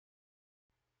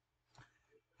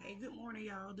Hey, good morning,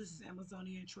 y'all. This is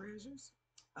Amazonian Treasures.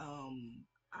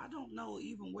 I don't know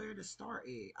even where to start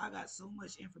at. I got so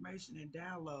much information and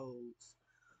downloads.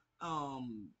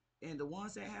 Um, and the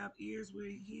ones that have ears will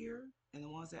hear, and the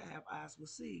ones that have eyes will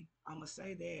see. I'm gonna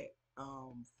say that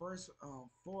first,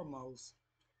 foremost,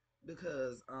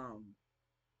 because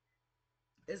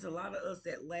it's a lot of us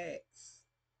that lacks.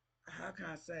 How can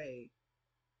I say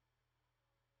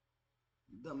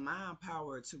the mind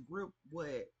power to grip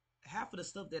what half of the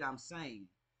stuff that I'm saying.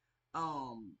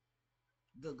 Um,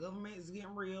 the government is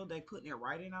getting real. They putting it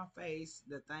right in our face.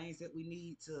 The things that we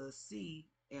need to see,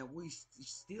 and we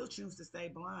still choose to stay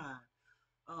blind.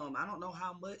 I don't know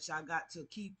how much I got to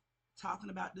keep talking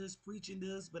about this, preaching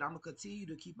this, but I'm gonna continue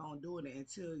to keep on doing it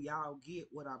until y'all get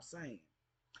what I'm saying.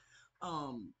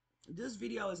 Um, this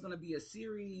video is gonna be a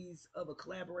series of a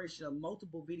collaboration of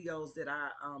multiple videos that I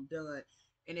done.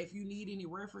 And if you need any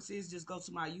references, just go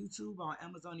to my YouTube on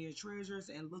Amazonian Treasures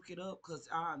and look it up because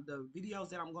the videos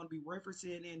that I'm going to be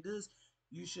referencing in this,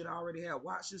 you should already have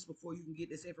watched this before you can get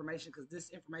this information because this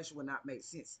information will not make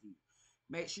sense to you.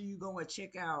 Make sure you go and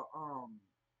check out.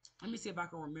 Let me see if I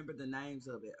can remember the names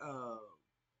of it.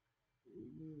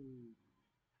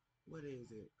 What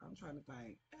is it? I'm trying to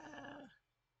think.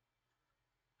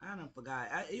 I don't forgot.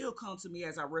 It'll come to me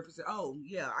as I reference it. Oh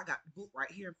yeah, I got the book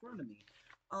right here in front of me.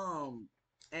 Um,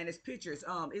 and it's pictures.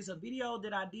 It's a video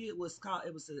that I did was called.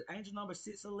 It was the Angel Number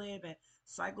 611,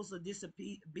 Cycles of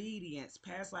Disobedience,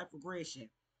 Past Life Regression.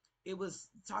 It was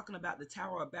talking about the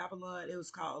Tower of Babylon. It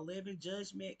was called 11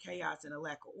 Judgment, Chaos, and a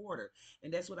Lack of Order.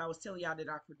 And that's what I was telling y'all that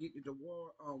I predicted the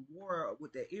war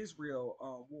with the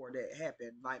Israel war that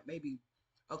happened, like maybe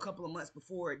a couple of months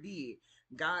before it did.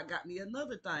 God got me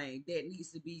another thing that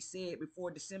needs to be said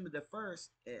before December the 1st,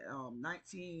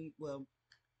 19, well,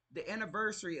 the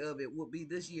anniversary of it will be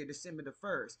this year, December the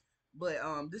 1st. But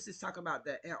this is talking about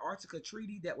the Antarctica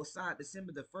Treaty that was signed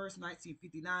December the 1st,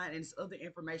 1959, and it's other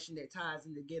information that ties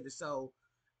in together. So,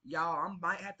 y'all, I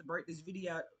might have to break this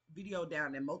video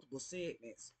down in multiple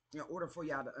segments in order for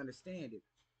y'all to understand it.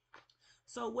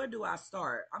 So, where do I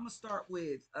start? I'm gonna start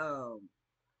with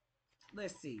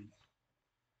let's see.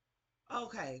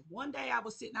 Okay, one day I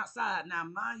was sitting outside. Now,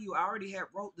 mind you, I already had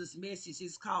wrote this message.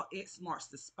 It's called X Marks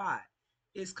the Spot.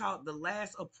 It's called The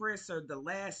Last Oppressor, The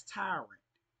Last Tyrant.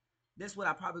 That's what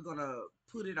I'm probably gonna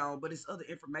put it on, but it's other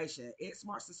information. X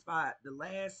Marks the Spot, The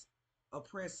Last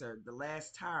Oppressor, The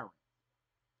Last Tyrant.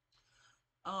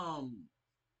 Um,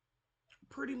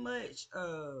 Pretty much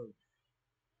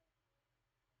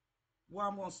where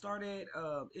I'm gonna start at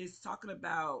is talking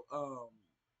about oh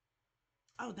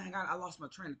dang, I lost my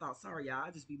train of thought. Sorry, y'all.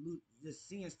 I just be just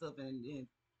seeing stuff and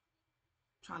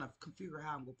trying to configure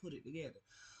how I'm gonna put it together.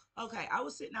 Okay, I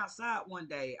was sitting outside one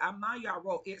day. I mind y'all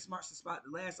wrote X marks the spot,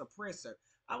 the last oppressor.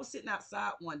 I was sitting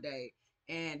outside one day,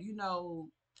 and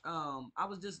I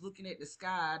was just looking at the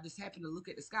sky. I just happened to look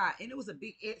at the sky, and it was a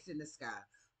big X in the sky.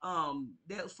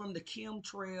 That was from the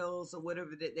chemtrails or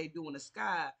whatever that they do in the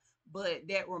sky. But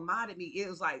that reminded me, it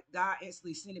was like God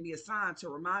instantly sending me a sign to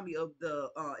remind me of the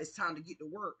it's time to get to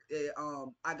work.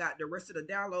 I got the rest of the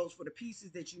downloads for the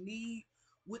pieces that you need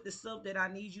with the stuff that I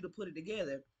need you to put it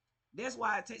together. That's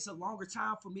why it takes a longer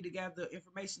time for me to gather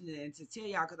information and to tell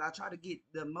y'all, because I try to get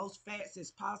the most facts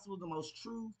as possible, the most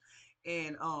truth,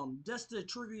 and just to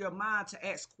trigger your mind to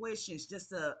ask questions, just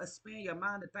to expand your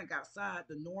mind to think outside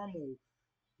the normal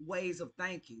ways of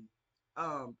thinking.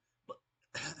 But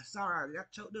sorry, I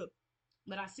got choked up.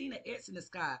 But I seen an X in the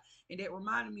sky, and that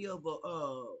reminded me of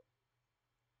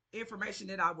information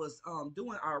that I was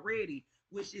doing already,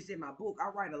 which is in my book. I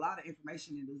write a lot of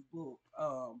information in this book.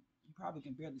 You probably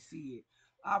can barely see it.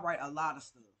 I write a lot of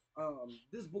stuff.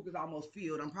 This book is almost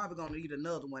filled. I'm probably gonna need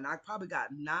another one. I probably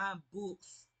got 9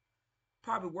 books,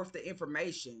 probably worth the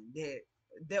information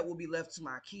that will be left to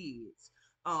my kids.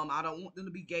 I don't want them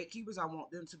to be gatekeepers. I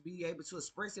want them to be able to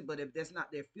express it. But if that's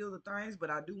not their field of things, but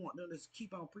I do want them to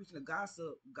keep on preaching the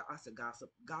gossip. I said gossip.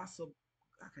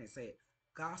 I can't say it.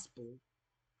 Gospel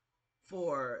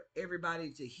for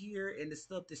everybody to hear and the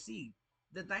stuff to see.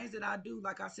 The things that I do,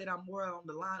 like I said, I'm more on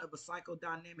the line of a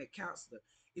psychodynamic counselor.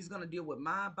 It's going to deal with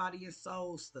mind, body, and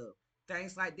soul stuff.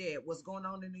 Things like that. What's going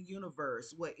on in the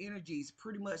universe? What energies?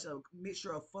 Pretty much a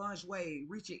mixture of feng shui,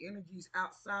 reaching energies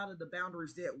outside of the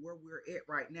boundaries that where we're at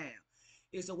right now.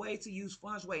 It's a way to use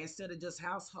feng shui instead of just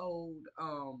household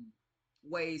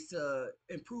ways to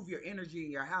improve your energy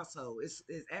in your household. It's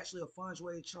actually a feng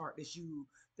shui chart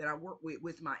that I work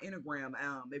with my Enneagram.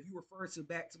 If you refer to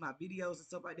back to my videos and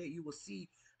stuff like that, you will see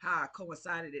how I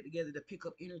coincided it together to pick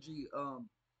up energy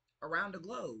around the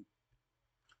globe.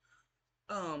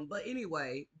 But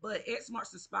anyway, but X marks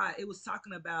the spot. It was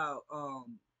talking about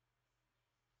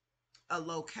a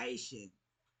location.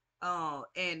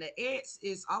 And the X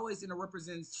is always in a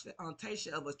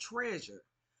representation of a treasure.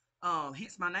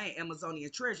 Hence my name, Amazonian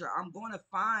Treasure. I'm going to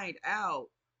find out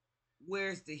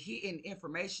where's the hidden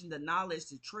information, the knowledge,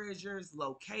 the treasures,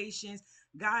 locations.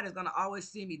 God is gonna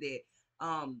always send me that.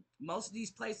 Most of these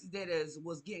places that is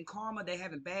was getting karma, they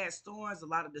having bad storms, a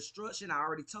lot of destruction. I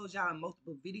already told y'all in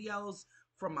multiple videos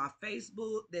from my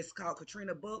Facebook that's called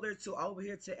Katrina Butler to over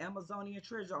here to Amazonian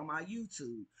Treasure on my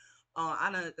YouTube. I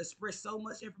done expressed so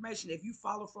much information. If you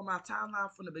follow from my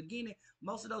timeline from the beginning,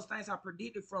 most of those things I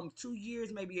predicted from 2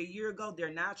 years, maybe a year ago,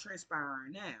 they're now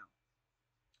transpiring now.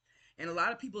 And a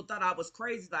lot of people thought I was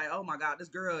crazy, like, oh my God, this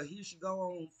girl, here she go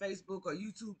on Facebook or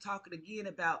YouTube talking again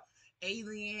about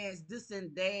aliens, this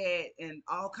and that, and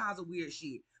all kinds of weird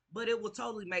shit. But it will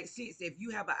totally make sense if you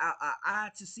have a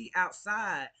eye to see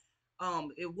outside.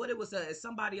 What it was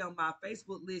somebody on my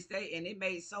Facebook list, and it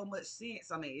made so much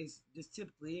sense. I mean, it's just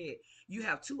typically it. You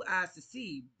have two eyes to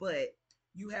see, but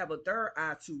you have a third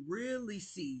eye to really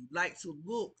see, like to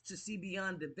look to see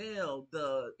beyond the veil,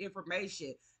 the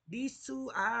information. These two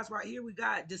eyes right here, we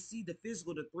got just see the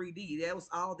physical, the 3D. That was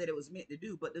all that it was meant to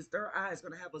do. But this third eye is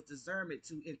going to have us discernment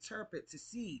to interpret, to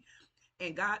see.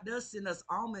 And God does send us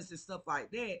omens and stuff like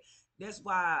that. That's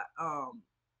why, how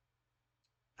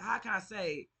can I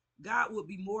say, God would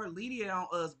be more lenient on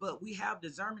us, but we have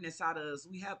discernment inside of us.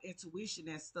 We have intuition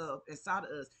and stuff inside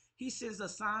of us. He sends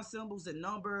us sign symbols and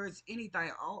numbers,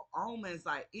 anything, omens,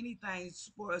 like anything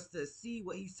for us to see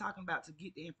what he's talking about to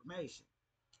get the information.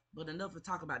 But enough to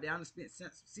talk about that. I only spent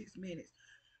 6 minutes,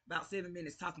 about 7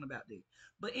 minutes talking about that.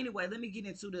 But anyway, let me get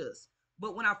into this.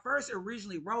 But when I first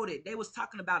originally wrote it, they was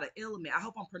talking about an element. I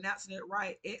hope I'm pronouncing it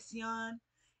right. Xenon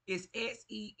is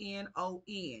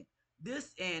Xenon.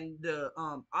 This and the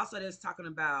also that's talking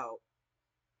about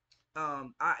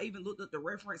I even looked at the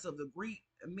reference of the Greek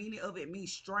meaning of it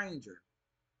means stranger.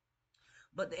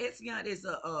 But the Xenon is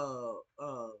a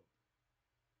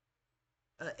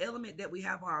element that we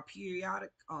have on our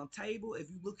periodic table.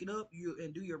 If you look it up, you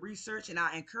and do your research, and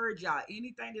I encourage y'all,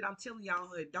 anything that I'm telling y'all,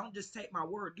 don't just take my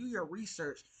word, do your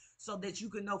research so that you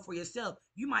can know for yourself.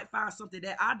 You might find something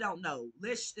that I don't know.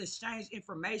 Let's exchange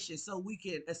information so we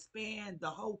can expand the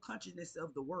whole consciousness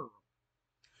of the world.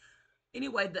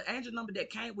 Anyway, the angel number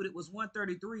that came with it was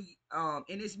 133,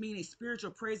 and it's meaning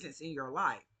spiritual presence in your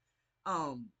life.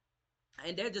 um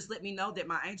and that just let me know that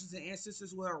my angels and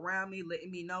ancestors were around me,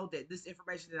 letting me know that this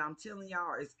information that I'm telling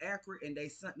y'all is accurate, and they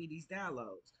sent me these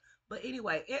downloads. But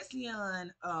anyway,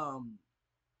 Exion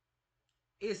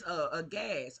is a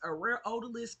gas, a rare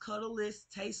odorless, colorless,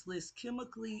 tasteless,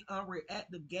 chemically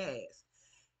unreactive gas.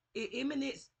 It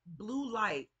emanates blue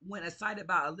light when excited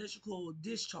by electrical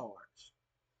discharge.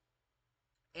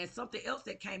 And something else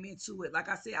that came into it, like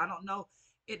I said, I don't know,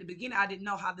 at the beginning I didn't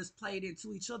know how this played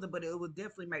into each other, but it would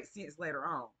definitely make sense later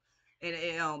on. And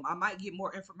I might get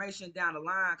more information down the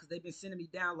line because they've been sending me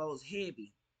downloads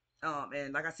heavy.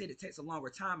 And like I said, it takes a longer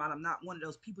time, and I'm not one of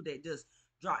those people that just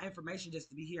draw information just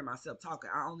to be hearing myself talking.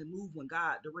 I only move when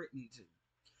God direct me to.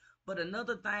 But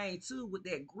another thing too with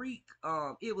that Greek,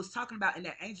 it was talking about in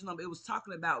that angel number, it was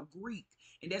talking about Greek,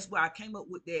 and that's where I came up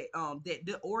with that. That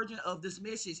the origin of this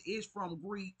message is from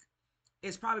Greek.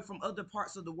 It's probably from other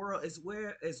parts of the world as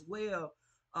well.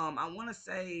 I want to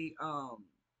say,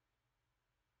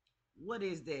 what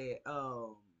is that?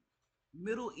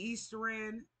 Middle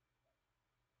Eastern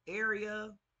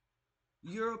area,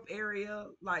 Europe area,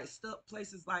 like stuff,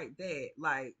 places like that,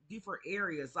 like different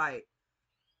areas, like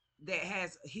that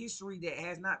has history that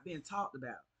has not been talked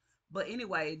about. But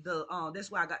anyway, the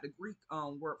that's why I got the Greek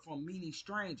word from meaning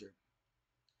stranger.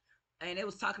 And it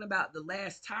was talking about the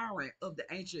last tyrant of the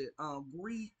ancient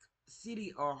Greek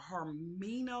city or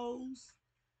Harmenos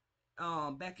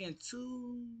back in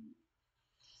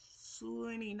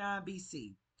 229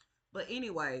 BC. But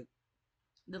anyway,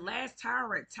 the last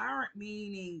tyrant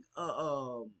meaning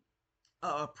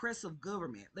oppressive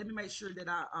government. Let me make sure that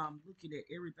I'm looking at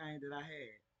everything that I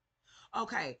had.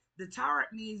 Okay, the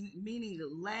tyrant means meaning the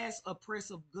last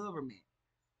oppressive government,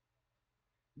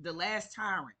 the last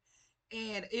tyrant,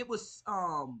 and it was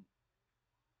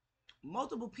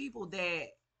multiple people that,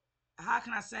 how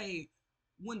can I say,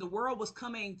 when the world was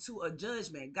coming to a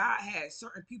judgment, God had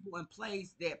certain people in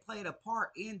place that played a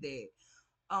part in that.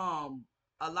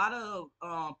 A lot of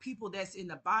people that's in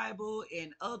the Bible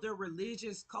and other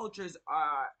religious cultures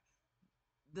are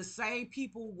the same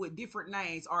people with different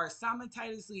names, are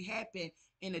simultaneously happen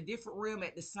in a different realm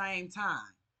at the same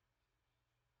time.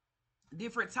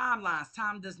 Different timelines.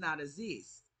 Time does not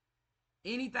exist.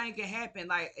 Anything can happen.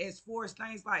 Like as far as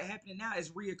things like happening now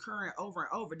is reoccurring over and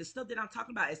over. The stuff that I'm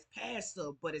talking about is past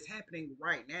stuff, but it's happening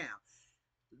right now.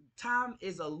 Time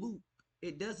is a loop.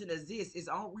 It doesn't exist. It's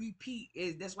on repeat.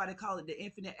 Is That's why they call it the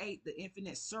infinite eight, the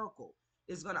infinite circle.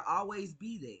 It's gonna always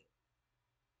be there.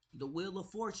 The wheel of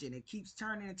fortune. It keeps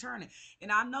turning and turning.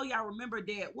 And I know y'all remember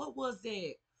that. What was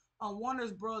that?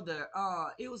 Warner's brother.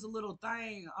 It was a little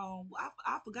thing.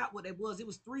 I forgot what it was. It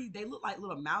was three. They look like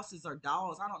little mouses or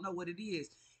dolls. I don't know what it is.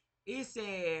 It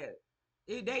said.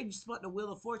 They just put the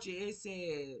wheel of fortune. It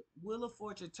said, "Wheel of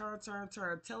fortune, turn, turn,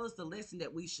 turn. Tell us the lesson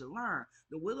that we should learn."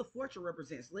 The wheel of fortune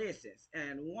represents lessons,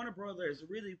 and Warner Brothers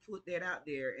really put that out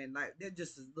there. And like, that's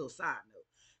just a little side note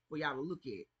for y'all to look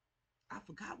at. I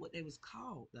forgot what they was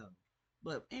called though.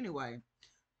 But anyway,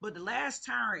 but the last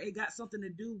Tyrant, it got something to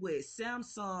do with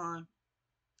Samson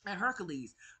and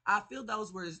Hercules. I feel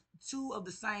those were two of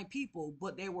the same people,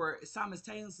 but they were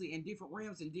simultaneously in different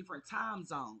realms in different time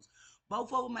zones.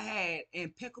 Both of them had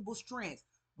impeccable strength.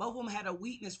 Both of them had a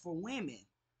weakness for women.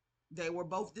 They were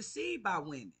both deceived by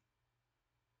women.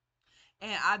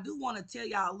 And I do want to tell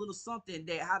y'all a little something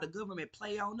that how the government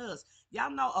play on us. Y'all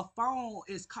know a phone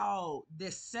is called the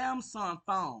Samsung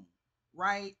phone,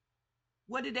 right?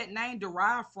 Where did that name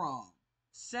derive from?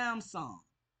 Samsung.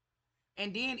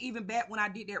 And then even back when I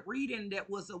did that reading that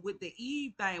was with the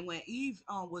Eve thing, when Eve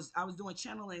was I was doing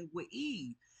channeling with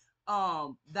Eve,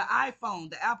 the iPhone,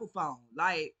 the Apple phone,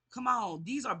 like come on,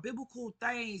 these are biblical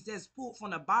things that's pulled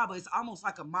from the Bible. It's almost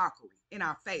like a mockery in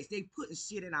our face. They putting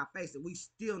shit in our face and we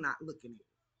still not looking at it.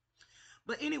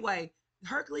 But anyway,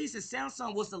 Hercules and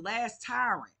Samson was the last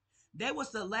tyrant. They were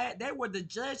the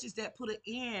judges that put an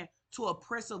end to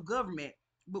oppressive government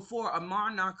before a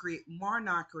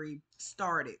monarchy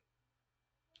started.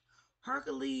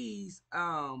 Hercules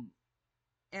and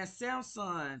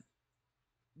Samson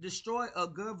destroyed a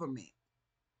government,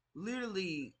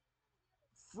 literally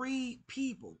freed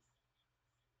people.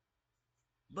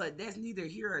 But that's neither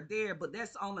here or there. But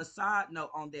that's on a side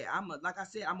note on that. Like I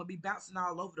said, I'm gonna be bouncing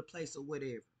all over the place or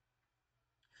whatever.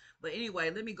 But anyway,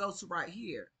 let me go to right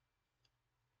here.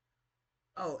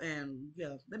 Oh, and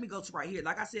yeah, let me go to right here.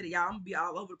 Like I said, y'all, I'm gonna be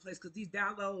all over the place because these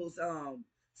downloads,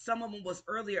 some of them was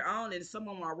earlier on, and some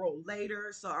of them I wrote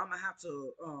later. So I'm gonna have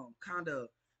to kind of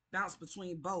bounce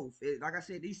between both. Like I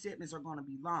said, these segments are gonna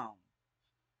be long.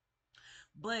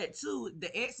 But too,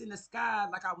 the X in the sky,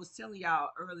 like I was telling y'all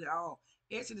earlier on,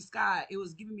 X in the sky, it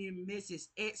was giving me a message.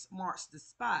 X marks the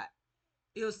spot.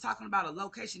 It was talking about a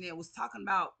location. It was talking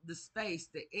about the space,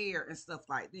 the air, and stuff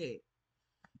like that.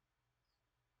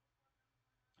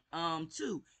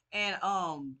 Too. And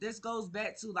this goes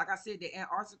back to like I said, the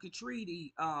Antarctica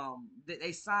Treaty that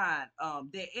they signed.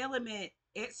 The element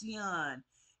Exion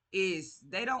is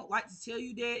they don't like to tell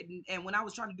you that. And when I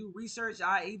was trying to do research,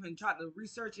 I even tried to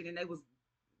research it, and they was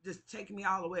just taking me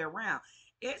all the way around.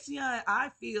 Exion, I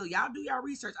feel y'all do y'all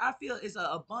research. I feel it's an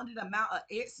abundant amount of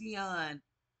Exion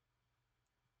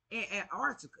in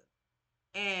Antarctica,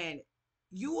 and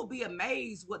you will be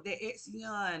amazed what the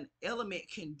Exion element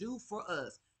can do for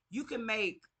us. You can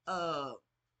make a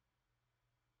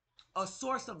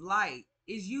source of light.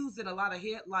 Is used in a lot of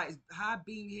headlights, high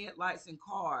beam headlights in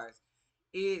cars.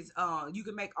 Is You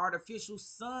can make artificial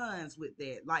suns with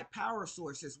that, like power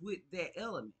sources with that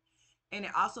element. And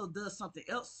it also does something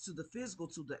else to the physical,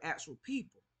 to the actual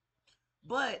people.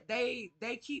 But they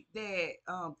keep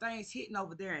that things hitting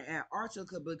over there in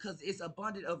Antarctica because it's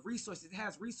abundant of resources. It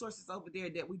has resources over there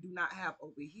that we do not have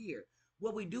over here.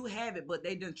 Well, we do have it, but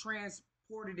they done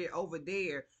transported it over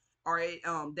there, or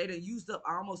they done used up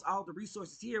almost all the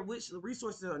resources here, which the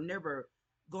resources are never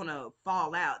gonna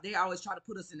fall out. They always try to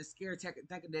put us in a scare tactic,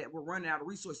 thinking that we're running out of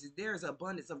resources. There's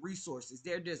abundance of resources.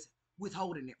 They're just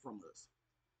withholding it from us.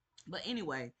 But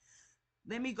anyway,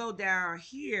 let me go down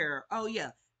here. Oh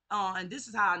yeah. And this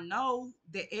is how I know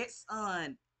that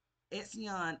Exion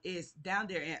is down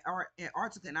there in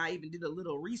Antarctica, and I even did a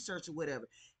little research or whatever.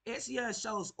 Exion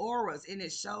shows auras, and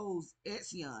it shows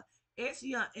Exion.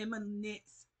 Exion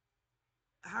emanates,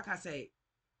 how can I say,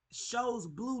 shows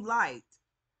blue light,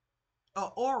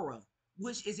 aura,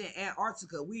 which is in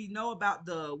Antarctica. We know about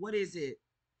the, what is it?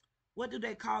 What do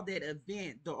they call that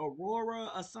event? The aurora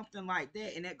or something like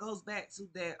that. And that goes back to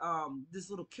that this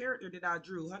little character that I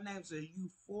drew. Her name's a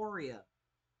Euphoria.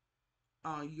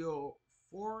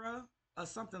 Euphoria or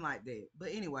something like that. But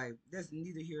anyway, that's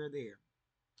neither here or there.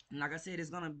 And like I said, it's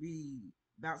gonna be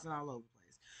bouncing all over the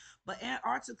place. But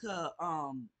Antarctica,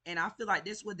 and I feel like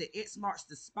that's where the X marks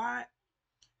the spot.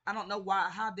 I don't know why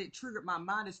how that triggered my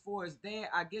mind as far as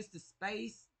that. I guess the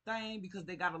space thing because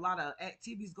they got a lot of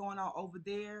activities going on over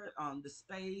there. The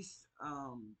space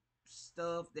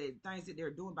stuff, that things that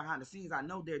they're doing behind the scenes. I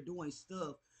know they're doing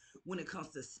stuff when it comes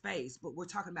to space, but we're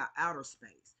talking about outer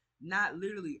space. not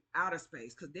literally outer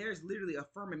space, because there's literally a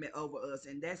firmament over us,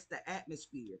 and that's the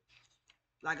atmosphere.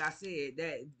 Like I said,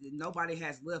 that nobody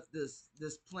has left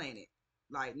this planet.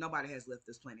 Like nobody has left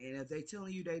this planet, and if they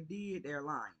telling you they did, they're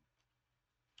lying.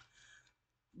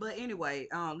 But anyway,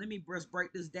 let me just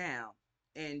break this down,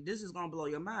 and this is gonna blow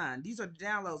your mind. These are the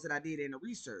downloads that I did in the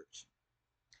research.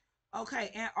 Okay,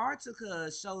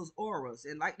 Antarctica shows auras,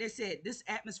 and like they said, this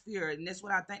atmosphere, and that's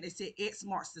what I think they said. X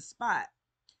marks the spot.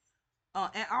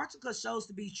 Antarctica shows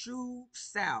to be true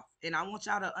south, and I want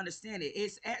y'all to understand it.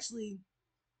 It's actually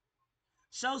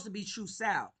shows to be true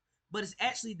south, but it's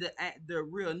actually the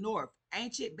real north.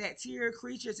 Ancient bacteria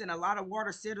creatures and a lot of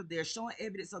water settled there, showing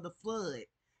evidence of the flood.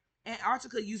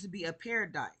 Antarctica used to be a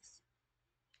paradise.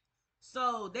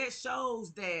 So that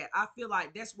shows that I feel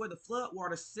like that's where the flood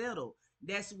water settled.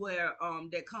 That's where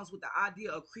that comes with the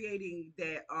idea of creating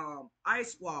that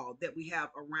ice wall that we have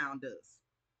around us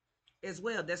as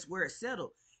well. That's where it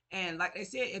settled. And like they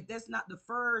said, if that's not the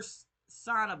first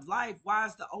sign of life, why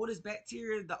is the oldest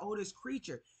bacteria the oldest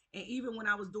creature? And even when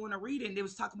I was doing a reading, they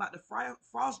was talking about the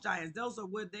frost giants. Those are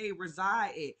where they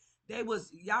reside at. They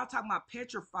was y'all talking about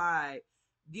petrified.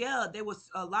 Yeah, there was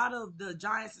a lot of the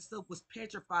giants and stuff was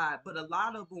petrified, but a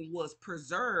lot of them was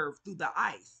preserved through the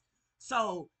ice.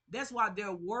 So that's why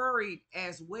they're worried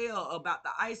as well about the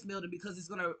ice melting, because it's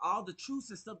gonna all the truths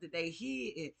and stuff that they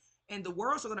hid, and the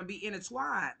worlds are going to be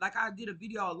intertwined. Like I did a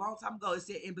video a long time ago. It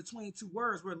said in between two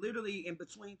worlds. We're literally in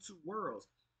between two worlds.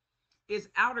 It's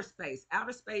outer space.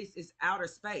 Outer space is outer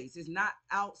space. It's not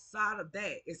outside of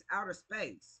that. It's outer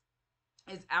space.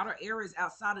 It's outer areas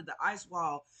outside of the ice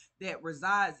wall that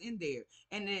resides in there.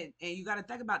 And you got to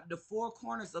think about the four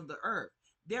corners of the earth.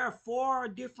 There are four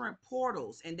different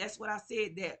portals, and that's what I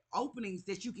said, that openings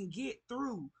that you can get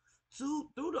through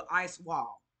the ice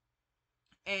wall.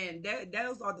 And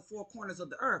those are the four corners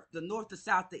of the earth: the north, the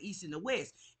south, the east, and the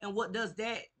west. And what does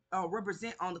that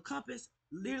represent on the compass?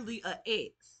 Literally a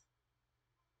X.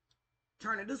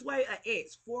 Turn it this way, a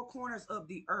X. Four corners of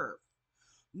the earth.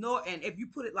 North, and if you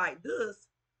put it like this: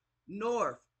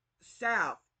 north,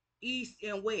 south, east,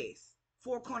 and west.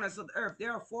 Four corners of the earth.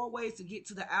 There are four ways to get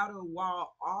to the outer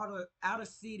wall, outer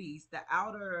cities, the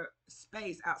outer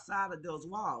space outside of those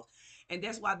walls. And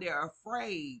that's why they're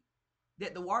afraid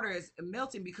that the water is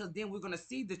melting, because then we're going to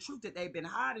see the truth that they've been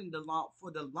hiding for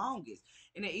the longest.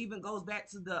 And it even goes back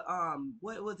to the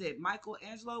what was it,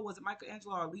 Michelangelo? Was it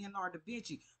Michelangelo or Leonardo da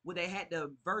Vinci, where they had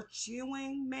the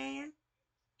virtuing man?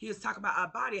 He was talking about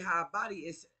our body, how our body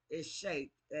is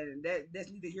shaped, and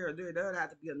that's neither here or there. That'll have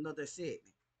to be another segment.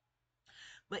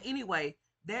 But anyway,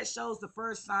 that shows the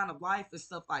first sign of life and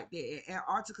stuff like that. In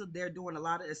Antarctica, they're doing a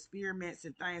lot of experiments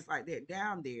and things like that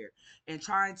down there, and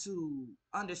trying to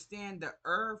understand the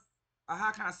earth. Or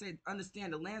how can I say,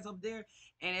 understand the lands up there?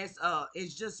 And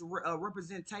it's just a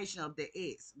representation of the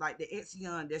X, like the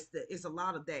Exion. It's a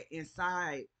lot of that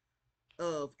inside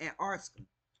of Antarctica.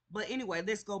 But anyway,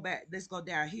 let's go back. Let's go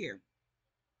down here.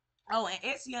 Oh, and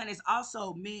Exion is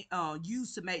also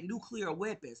used to make nuclear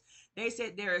weapons. They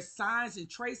said there are signs and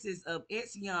traces of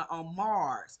Exion on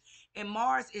Mars. And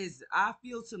Mars is, I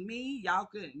feel, to me, y'all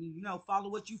can, follow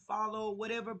what you follow,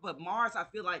 whatever, but Mars, I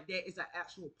feel like that is an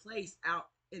actual place out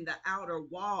in the outer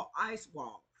wall, ice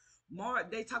wall. Mars,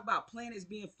 they talk about planets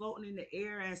being floating in the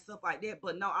air and stuff like that,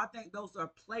 but no, I think those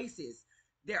are places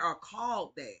that are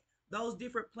called that. Those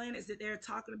different planets that they're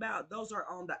talking about, those are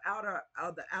on the outer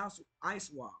of the ice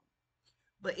wall.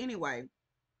 But anyway,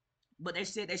 but they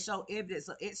said they showed evidence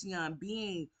of Exion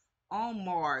being on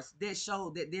Mars that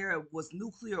showed that there was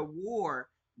nuclear war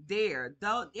there.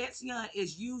 Though Exion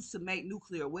is used to make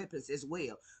nuclear weapons as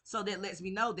well. So that lets me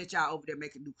know that y'all over there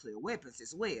making nuclear weapons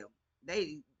as well.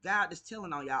 God is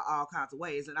telling on y'all all kinds of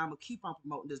ways, and I'm gonna keep on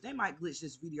promoting this. They might glitch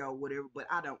this video or whatever, but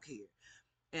I don't care.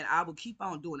 And I will keep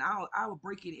on doing. I will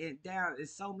break it down in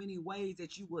so many ways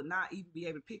that you will not even be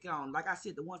able to pick it on. Like I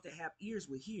said, the ones that have ears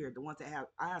will hear, the ones that have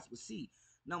eyes will see.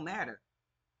 No matter.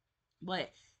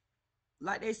 But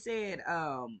like they said,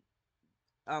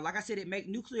 like I said, it make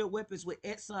nuclear weapons with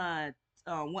Exxon.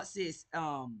 Once it's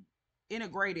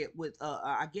integrated with,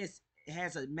 I guess it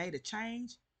has made a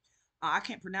change. I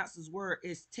can't pronounce this word.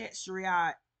 It's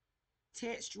textriide.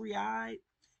 Textriide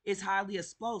is highly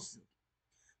explosive.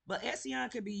 But Exion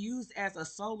can be used as a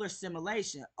solar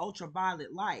simulation,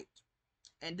 ultraviolet light.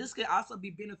 And this can also be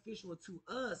beneficial to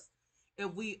us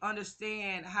if we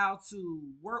understand how to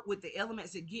work with the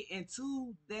elements and get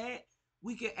into that.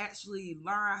 We can actually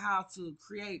learn how to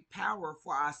create power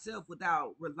for ourselves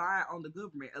without relying on the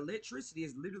government. Electricity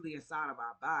is literally inside of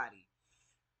our body.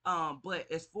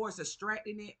 But as far as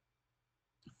extracting it,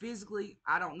 Physically,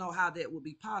 I don't know how that would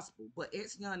be possible, but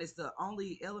Exion is the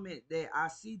only element that I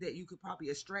see that you could probably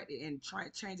extract it and try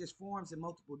change its forms in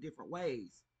multiple different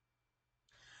ways.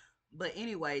 But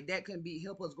anyway, that can be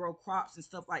help us grow crops and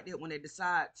stuff like that when they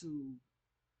decide to,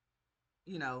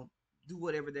 you know, do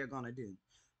whatever they're gonna do.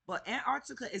 But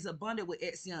Antarctica is abundant with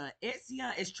Exion.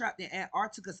 Exion is trapped in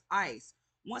Antarctica's ice.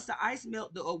 Once the ice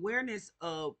melt, the awareness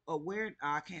of aware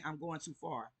I can't I'm going too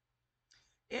far.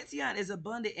 Exion is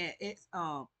abundant and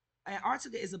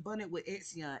Antarctica is abundant with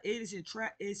Exion. It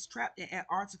is trapped in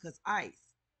Antarctica's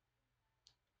ice.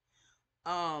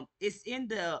 It's in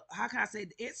the how can I say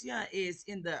the Exion is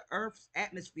in the Earth's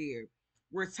atmosphere,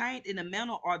 retained in the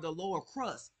mantle or the lower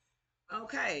crust.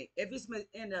 Okay, if it's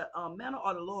in the mantle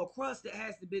or the lower crust, that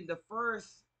has to be the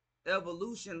first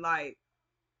evolution, like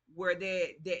where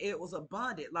that it was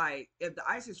abundant. Like if the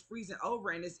ice is freezing over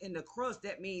and it's in the crust,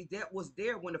 that means that was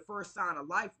there when the first sign of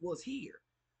life was here.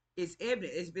 It's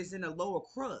evident if it's in the lower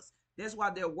crust. That's why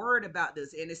they're worried about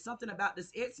this, and it's something about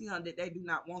this Exion that they do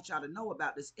not want y'all to know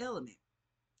about this element.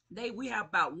 We have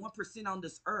about 1% on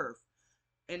this earth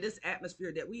and this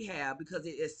atmosphere that we have because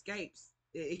it escapes.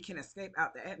 It can escape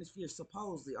out the atmosphere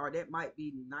supposedly, or that might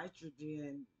be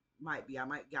nitrogen. Might be. I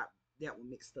might got that one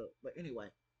mixed up. But anyway,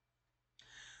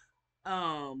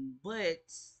 but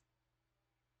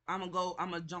I'm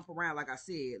gonna jump around like I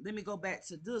said. Let me go back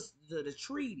to the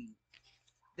treaty,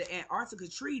 the Antarctica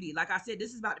Treaty. Like I said,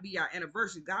 this is about to be our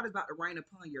anniversary. God is about to rain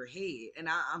upon your head, and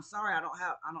I'm sorry I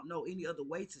don't know any other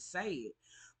way to say it.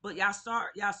 But y'all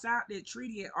signed that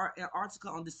treaty in Antarctica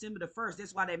on December the 1st.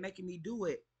 That's why they're making me do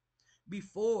it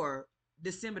before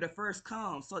December the 1st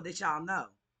comes, so that y'all know.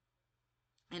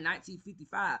 In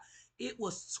 1955, it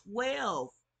was 12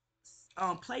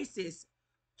 places,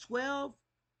 12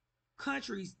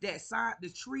 countries that signed the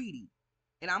treaty,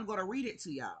 and I'm gonna read it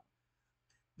to y'all.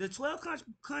 The 12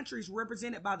 countries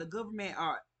represented by the government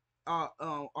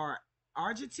are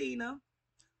Argentina,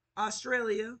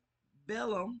 Australia,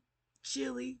 Belgium,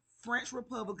 Chile, French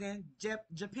Republican,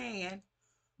 Japan,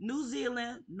 New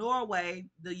Zealand, Norway,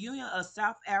 the Union of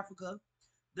South Africa,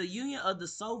 the Union of the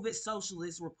Soviet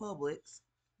Socialist Republics,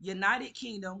 United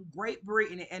Kingdom, Great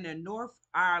Britain, and the North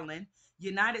Ireland.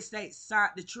 United States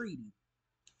signed the treaty.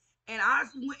 And I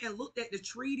went and looked at the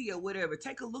treaty or whatever.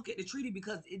 Take a look at the treaty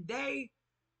because they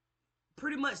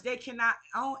pretty much they cannot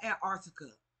own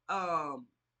Antarctica. Um,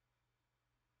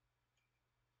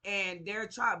 and they're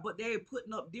trying, but they're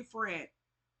putting up different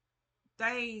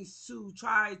things to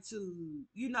try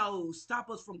to, stop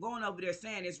us from going over there.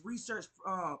 Saying it's research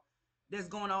that's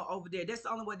going on over there. That's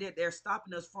the only way that they're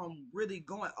stopping us from really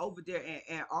going over there in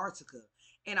Antarctica.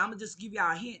 And I'm gonna just give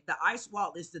y'all a hint: the ice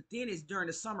wall is the thinnest during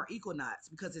the summer equinox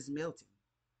because it's melting.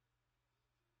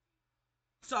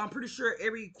 So I'm pretty sure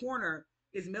every corner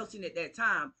is melting at that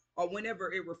time, or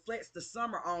whenever it reflects the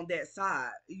summer on that side.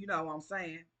 You know what I'm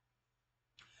saying?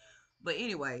 But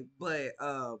anyway, but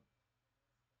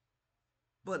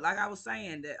like I was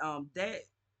saying, that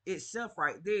itself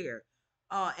right there.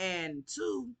 And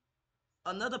two,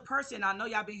 another person I know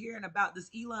y'all been hearing about this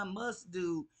Elon Musk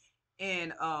dude,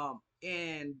 and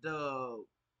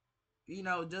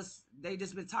just they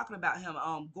just been talking about him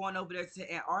going over there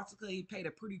to Antarctica. He paid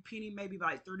a pretty penny, maybe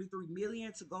like 33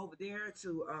 million to go over there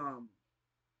to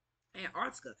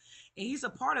Antarctica, and he's a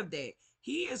part of that.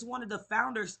 He is one of the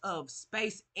founders of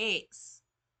SpaceX,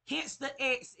 hence the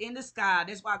X in the sky.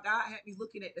 That's why God had me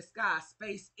looking at the sky,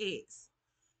 SpaceX.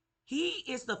 He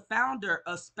is the founder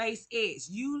of SpaceX.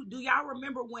 Y'all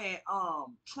remember when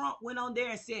Trump went on there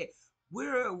and said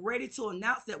we're ready to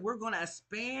announce that we're going to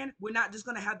expand. We're not just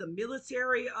going to have the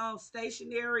military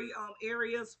stationary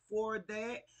areas for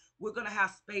that. We're going to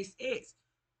have SpaceX.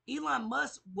 Elon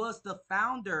Musk was the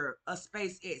founder of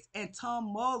SpaceX, and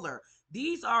Tom Mueller.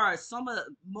 These are some of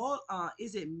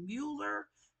is it Mueller?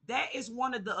 That is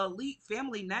one of the elite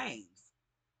family names.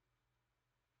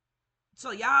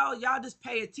 So y'all just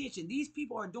pay attention. These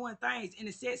people are doing things, and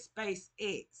it says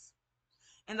SpaceX.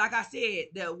 And like I said,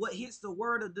 that what hits the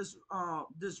word of this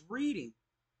reading,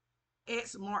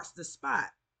 X marks the spot,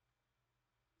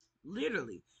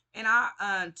 literally. And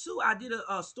I did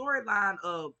a storyline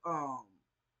of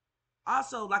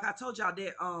also, like I told y'all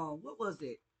that what was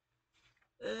it?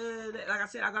 Like I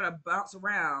said, I gotta bounce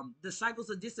around the cycles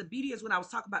of disobedience when I was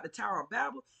talking about the Tower of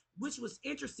Babel, which was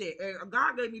interesting. And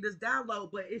God gave me this download,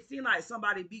 but it seemed like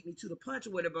somebody beat me to the punch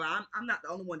or whatever. I'm not the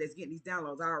only one that's getting these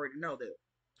downloads. I already know that.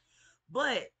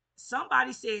 But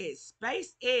somebody said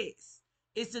SpaceX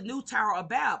is the new Tower of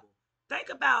Babel. Think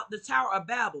about the Tower of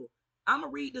Babel. I'm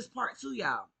gonna read this part to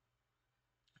y'all.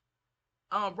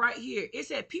 Right here, it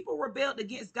said people rebelled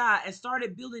against God and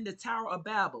started building the Tower of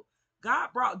Babel. God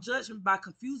brought judgment by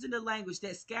confusing the language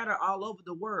that scattered all over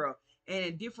the world and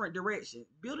in different directions,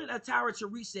 building a tower to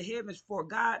reach the heavens for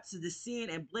God to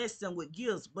descend and bless them with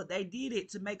gifts, but they did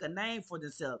it to make a name for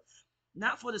themselves,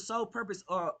 not for the sole purpose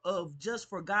of just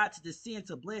for God to descend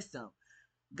to bless them.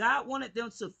 God wanted them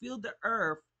to fill the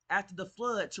earth after the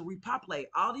flood to repopulate.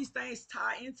 All these things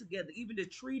tie in together. Even the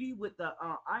treaty with the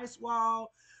ice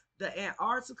wall, the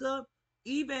Antarctica,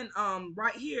 even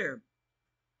right here,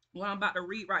 what I'm about to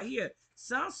read right here.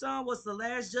 Samson was the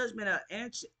last judgment of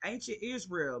ancient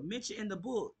Israel, mentioned in the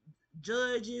book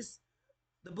Judges,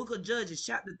 the book of Judges,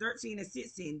 chapter 13 and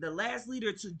 16, the last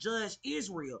leader to judge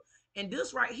Israel. And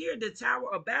this right here, the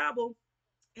Tower of Babel,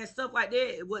 and stuff like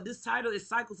that. What this title is,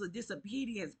 Cycles of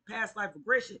Disobedience, Past Life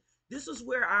Regression. This is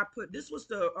where I put, this was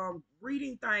the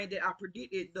reading thing that I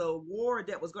predicted the war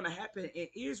that was going to happen in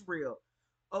Israel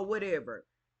or whatever.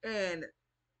 And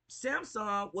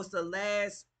Samson was the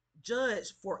last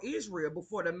judge for Israel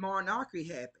before the monarchy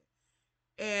happened.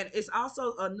 And it's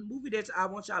also a movie that I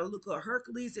want y'all to look up,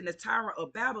 Hercules and the Tyrant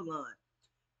of Babylon.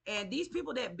 And these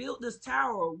people that built this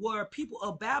tower were people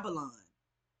of Babylon,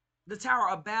 the Tower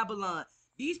of Babylon.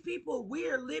 These people,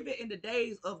 we're living in the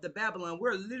days of the Babylon.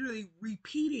 We're literally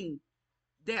repeating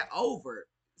that over,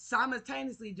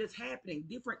 simultaneously just happening,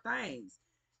 different things.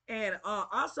 And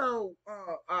also,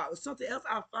 something else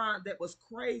I found that was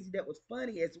crazy, that was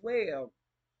funny as well.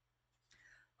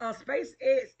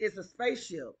 SpaceX is a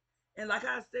spaceship. And like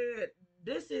I said,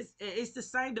 it's the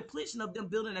same depiction of them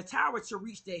building a tower to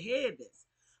reach the heavens.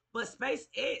 But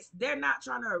SpaceX, they're not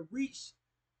trying to reach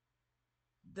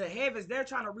the heavens, they're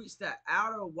trying to reach the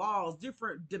outer walls,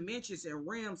 different dimensions and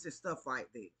realms and stuff like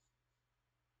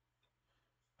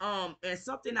that. And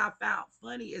something I found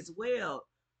funny as well,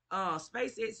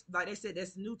 SpaceX, like they said,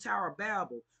 that's the new Tower of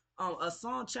Babel. A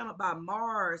song channeled by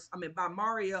Mario,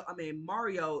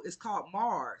 is called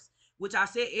Mars, which I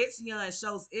said Exion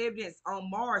shows evidence on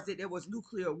Mars that there was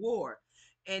nuclear war.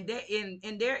 And that in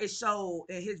there it showed,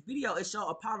 in his video, it showed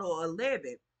Apollo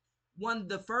 11, one of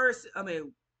the first,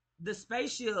 the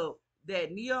spaceship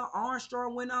that Neil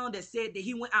Armstrong went on, that said that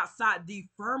he went outside the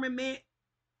firmament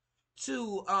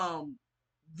to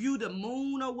view the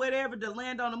moon or whatever, to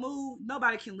land on the moon.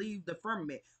 Nobody can leave the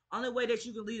firmament. Only way that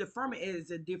you can leave the firmament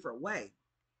is a different way,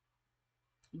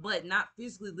 but not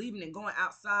physically leaving and going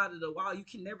outside of the wall. You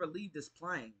can never leave this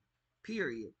plane,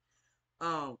 period.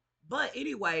 um but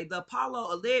anyway, the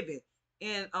Apollo 11,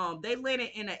 and they landed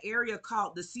in an area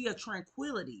called the Sea of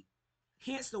Tranquility,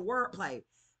 hence the wordplay.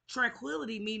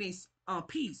 Tranquility meaning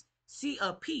peace, sea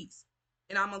of peace.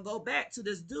 And I'm gonna go back to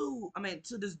this dude.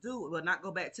 Well, not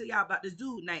go back to y'all about this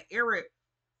dude named Eric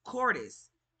Cordes.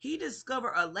 He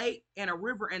discovered a lake and a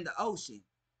river in the ocean.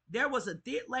 There was a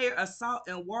thick layer of salt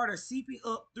and water seeping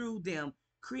up through them,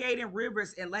 creating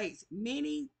rivers and lakes,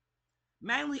 mainly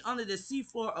under the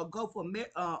seafloor of Gulf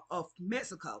of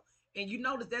Mexico. And you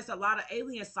notice there's a lot of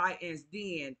alien sightings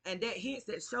then, and that hints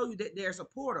that show you that there's a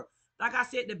portal. Like I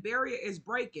said, the barrier is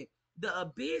breaking. The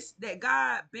abyss that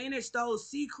God banished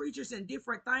those sea creatures and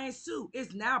different things to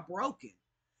is now broken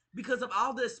because of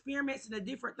all the experiments and the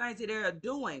different things that they're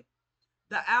doing.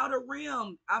 The outer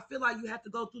rim, I feel like you have to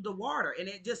go through the water, and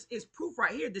it just is proof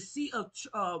right here. The Sea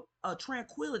of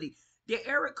Tranquility. The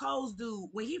Eric Coles dude,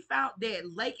 when he found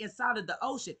that lake inside of the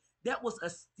ocean, that was a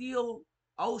still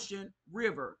ocean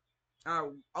river.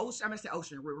 Ocean, I'm gonna say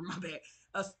ocean river, my bad.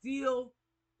 A still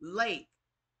lake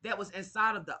that was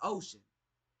inside of the ocean.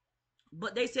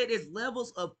 But they said there's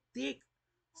levels of thick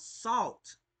salt,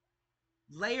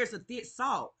 layers of thick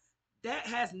salt that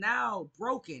has now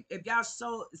broken. If y'all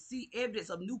see evidence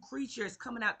of new creatures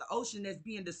coming out the ocean that's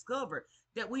being discovered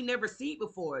that we never seen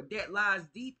before, that lies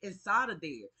deep inside of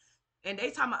there. And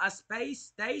they talking about a space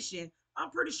station.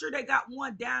 I'm pretty sure they got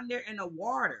one down there in the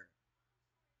water.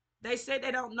 They said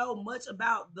they don't know much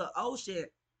about the ocean.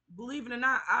 Believe it or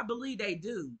not, I believe they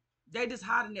do. They just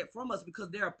hiding it from us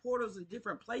because there are portals in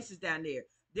different places down there.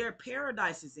 There are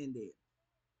paradises in there.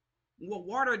 Well,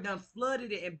 water done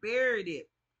flooded it and buried it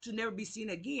to never be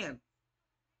seen again.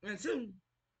 And two,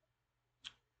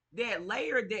 that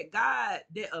layer that God,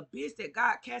 that abyss that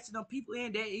God casting on people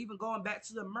in, that even going back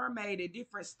to the mermaid and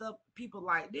different stuff, people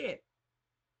like that.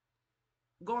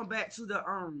 Going back to the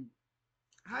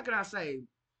how can I say,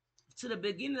 to the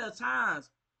beginning of times,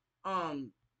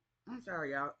 I'm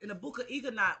sorry, y'all. In the book of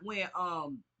Enoch, when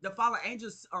the fallen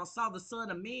angels saw the Son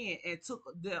of Man and took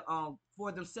the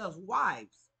for themselves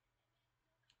wives,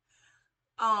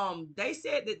 they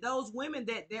said that those women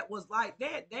that was like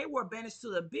that, they were banished to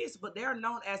the abyss, but they're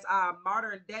known as our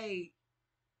modern day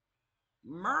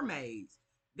mermaids.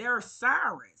 They're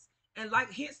sirens. And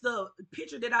like hence the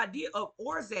picture that I did of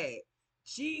Orzad.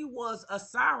 She was a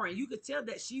siren. You could tell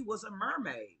that she was a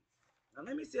mermaid. Now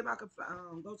let me see if I can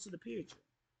go to the picture.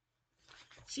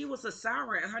 She was a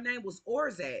siren. Her name was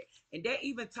Orzak, and that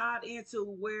even tied into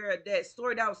where that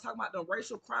story that I was talking about the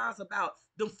racial crimes about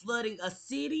them flooding a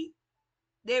city.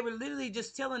 They were literally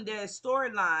just telling their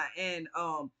storyline, and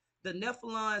the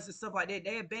Nephilims and stuff like that.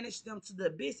 They had banished them to the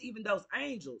abyss, even those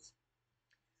angels.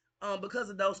 Because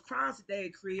of those crimes that they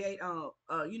create,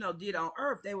 did on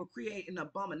Earth, they were creating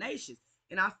abominations,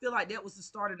 and I feel like that was the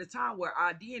start of the time where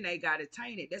our DNA got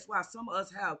tainted. That's why some of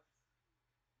us have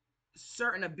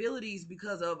certain abilities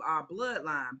because of our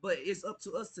bloodline, but it's up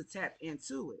to us to tap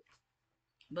into it.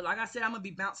 But like I said, I'm gonna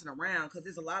be bouncing around because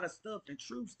there's a lot of stuff and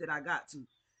truths that I got to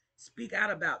speak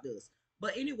out about this.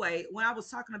 But anyway, when I was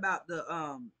talking about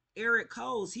the Eric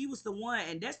Coles, he was the one,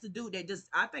 and that's the dude that just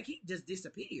I think he just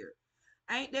disappeared.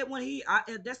 Ain't that when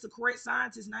that's the correct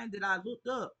scientist name that I looked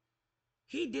up.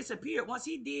 He disappeared. Once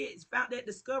he did found that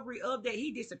discovery of that,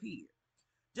 he disappeared.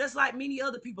 Just like many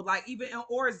other people, like even in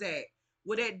Orzak,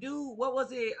 with that dude, what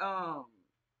was it?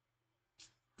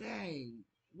 Dang,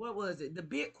 what was it? The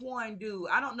Bitcoin dude.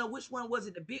 I don't know which one was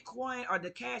it, the Bitcoin or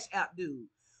the Cash App dude.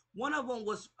 One of them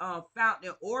was found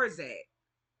in Orzak.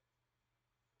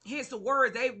 Hence the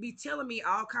word, they be telling me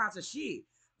all kinds of shit.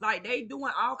 Like they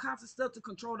doing all kinds of stuff to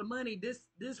control the money.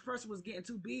 This person was getting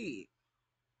too big.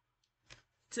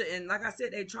 And like I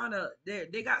said,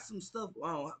 they got some stuff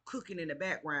cooking in the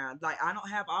background. Like I don't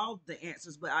have all the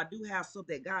answers, but I do have stuff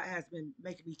that God has been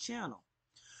making me channel.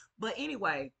 But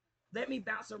anyway, let me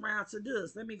bounce around to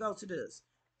this. Let me go to this.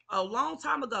 A long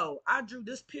time ago, I drew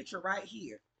this picture right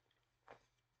here.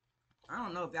 I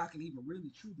don't know if y'all can even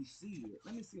really truly see it.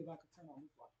 Let me see if I can turn on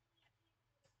this light.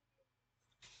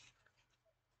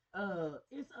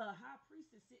 It's a high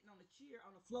priestess sitting on a chair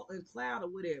on a floating cloud or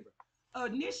whatever.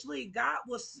 Initially, God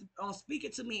was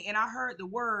speaking to me, and I heard the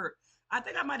word. I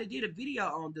think I might have did a video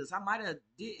on this. I might have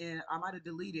didn't. I might have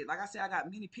deleted. Like I said, I got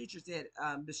many pictures that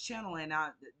this channel, and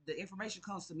the information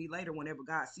comes to me later whenever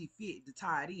God see fit to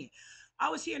tie it in. I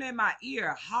was hearing in my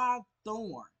ear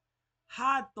Hawthorne,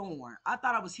 Hawthorne. I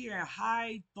thought I was hearing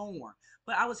High Thorn,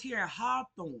 but I was hearing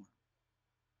Hawthorne.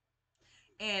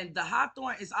 And the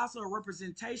hawthorn is also a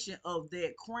representation of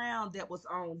that crown that was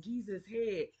on Jesus'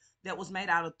 head that was made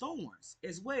out of thorns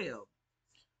as well.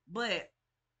 But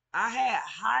I had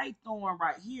high thorn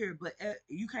right here, but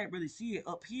you can't really see it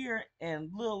up here.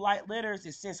 And little light letters,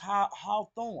 it says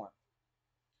hawthorn.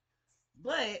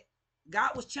 But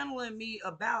God was channeling me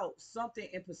about something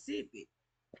in Pacific.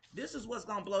 This is what's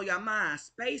gonna blow your mind.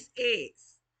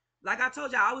 SpaceX. Like I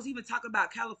told y'all, I was even talking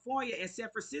about California and San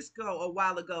Francisco a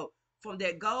while ago. From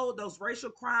that gold, those racial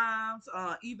crimes,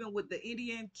 even with the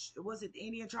Indian, was it the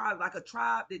Indian tribe, like a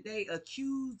tribe that they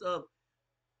accused of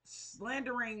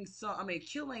slandering some, I mean,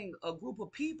 killing a group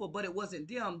of people, but it wasn't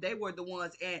them. They were the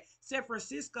ones. And San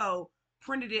Francisco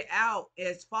printed it out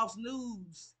as false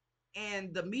news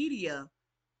and the media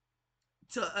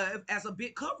to as a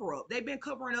big cover up. They've been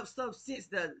covering up stuff since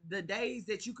the days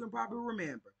that you can probably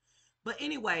remember. But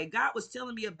anyway, God was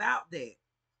telling me about that.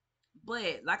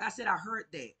 But like I said, I heard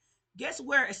that. Guess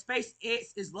where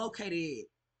SpaceX is located?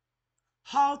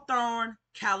 Hawthorne,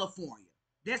 California.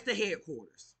 That's the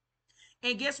headquarters.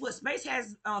 And guess what?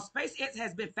 SpaceX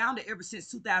has been founded ever since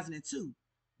 2002.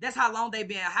 That's how long they've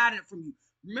been hiding it from you.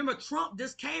 Remember, Trump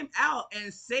just came out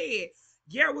and said,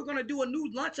 "Yeah, we're gonna do a new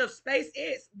launch of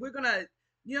SpaceX. We're gonna,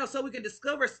 so we can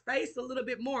discover space a little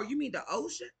bit more." You mean the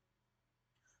ocean?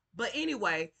 But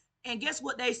anyway, and guess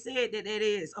what they said that it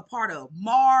is a part of?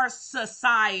 Mars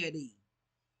Society.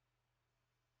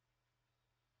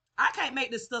 I can't make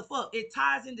this stuff up. It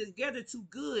ties in together too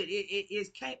good.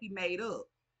 It can't be made up.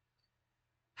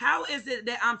 How is it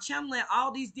that I'm channeling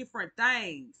all these different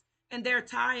things and they're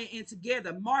tying in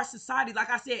together? Mars Society,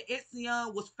 like I said,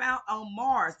 Exion was found on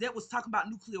Mars. That was talking about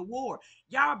nuclear war.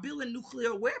 Y'all are building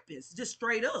nuclear weapons, just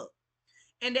straight up.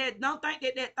 And that don't think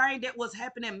that that thing that was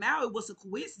happening in Maui was a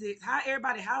coincidence. How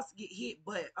everybody's house get hit,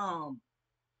 but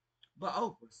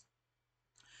Oprah's.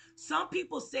 Some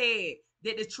people said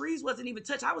that the trees wasn't even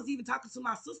touched. I was even talking to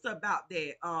my sister about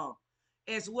that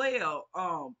as well.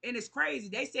 And it's crazy.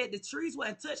 They said the trees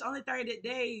wasn't touched. Only thing that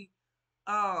they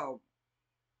um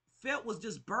felt was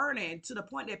just burning to the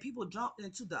point that people jumped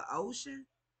into the ocean,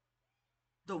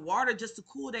 the water just to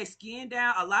cool their skin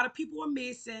down. A lot of people are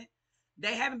missing.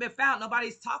 They haven't been found.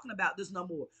 Nobody's talking about this no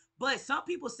more. But some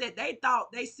people said they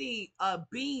thought they seen a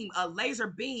beam, a laser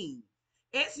beam.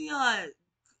 Exion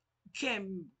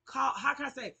can call, how can I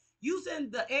say, using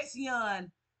the Exion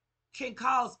can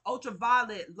cause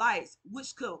ultraviolet lights,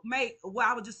 which could make, well,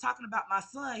 I was just talking about my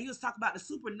son. He was talking about the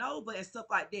supernova and stuff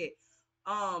like that.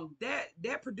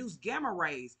 that produce gamma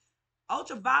rays.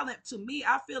 Ultraviolet, to me,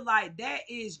 I feel like that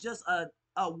is just a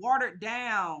watered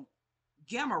down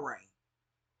gamma ray.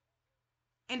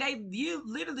 And you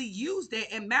literally use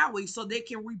that in Maui so they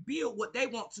can rebuild what they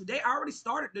want to. They already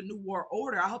started the New World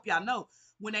Order. I hope y'all know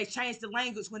when they changed the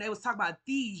language, when they was talking about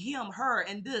thee, him, her,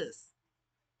 and this.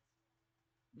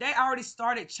 They already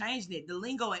started changing it, the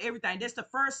lingo and everything. That's the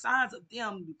first signs of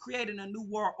them creating a New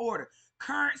World Order.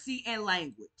 Currency and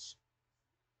language.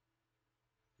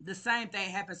 The same thing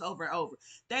happens over and over.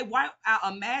 They wipe out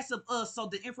a mass of us so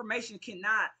the information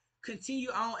cannot continue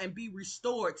on and be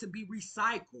restored to be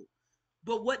recycled.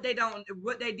 But what they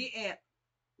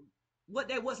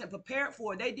wasn't prepared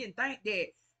for, they didn't think that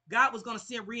God was going to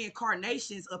send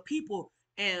reincarnations of people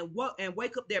and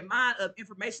wake up their mind of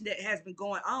information that has been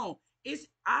going on. It's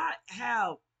an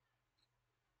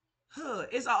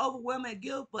overwhelming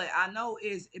gift, but I know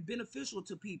it's beneficial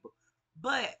to people.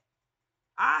 But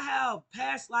I have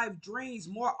past life dreams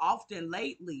more often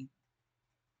lately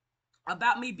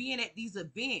about me being at these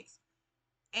events,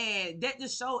 and that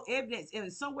just show evidence.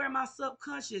 And somewhere in my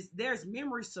subconscious, there's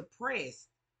memory suppressed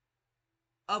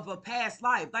of a past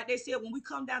life. Like they said, when we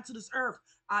come down to this earth,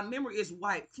 our memory is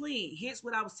wiped clean. Hence,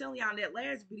 what I was telling y'all in that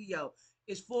last video,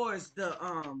 as far as the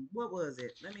what was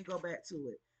it? Let me go back to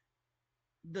it.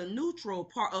 The neutral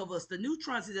part of us, the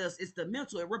neutrons in us, is the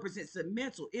mental. It represents the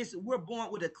mental. We're born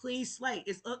with a clean slate.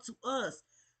 It's up to us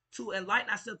to enlighten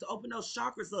ourselves, to open those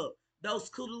chakras up.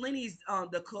 Those kundalinis, I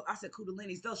said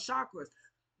kundalinis, those chakras.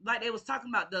 Like they was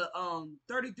talking about the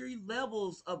 33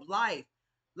 levels of life.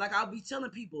 Like I'll be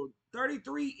telling people,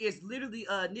 33 is literally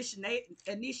a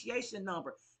initiation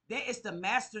number. That is the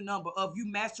master number of you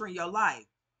mastering your life.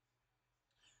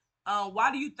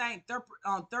 Why do you think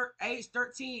age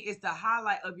 13 is the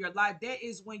highlight of your life? That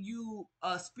is when you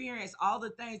experience all the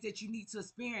things that you need to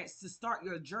experience to start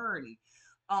your journey.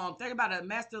 Think about a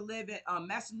master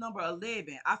number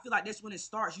 11. I feel like that's when it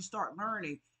starts. You start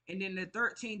learning, and then the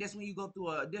 13, that's when you go through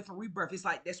a different rebirth. It's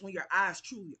like that's when your eyes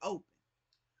truly open.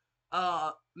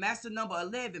 Master number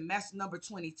 11, master number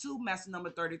 22, master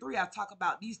number 33. I talk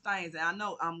about these things, and I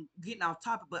know I'm getting off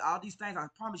topic, but all these things, I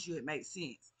promise you, it makes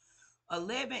sense.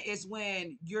 11 is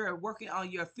when you're working on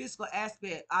your physical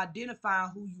aspect,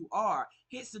 identifying who you are.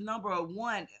 Hits the number of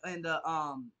 1 in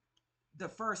the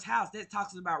first house. That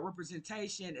talks about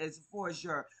representation as far as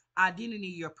your identity,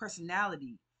 your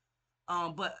personality.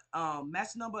 But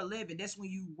master number 11, that's when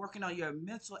you working on your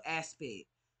mental aspect.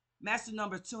 Master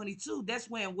number 22, that's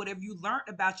when whatever you learned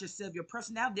about yourself, your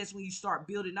personality, that's when you start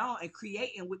building on and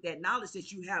creating with that knowledge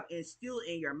that you have instilled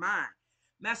in your mind.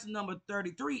 Master number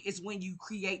 33 is when you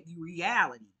create the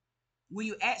reality. When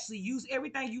you actually use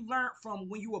everything you learned from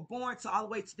when you were born to all the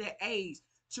way to that age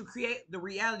to create the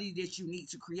reality that you need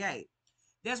to create.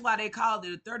 That's why they call it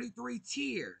the 33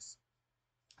 tiers,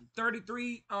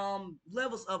 33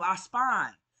 levels of our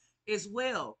spine as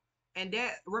well. And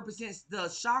that represents the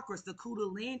chakras, the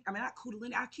kundalini. I mean, not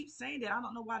kundalini. I keep saying that. I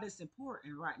don't know why that's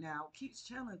important right now. It keeps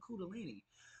channeling kundalini.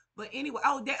 But anyway,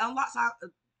 that unlocks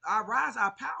our rise,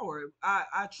 our power,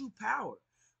 our true power.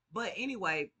 But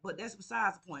anyway, but that's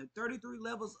besides the point. 33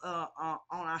 levels on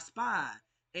our spine,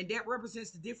 and that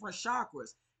represents the different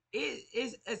chakras.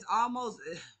 It's almost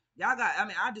y'all got. I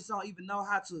mean, I just don't even know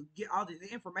how to get all the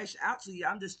information out to you.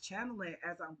 I'm just channeling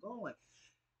as I'm going.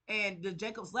 And the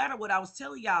Jacob's ladder, what I was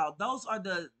telling y'all, those are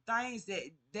the things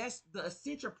that's the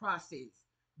ascension process.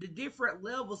 The different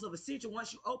levels of ascension.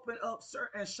 Once you open up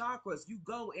certain chakras, you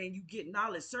go and you get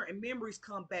knowledge. Certain memories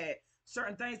come back.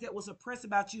 Certain things that was suppressed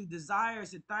about you,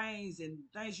 desires and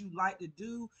things you like to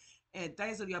do, and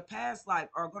things of your past life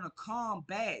are gonna come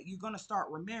back. You're gonna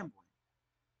start remembering.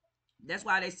 That's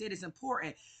why they said it's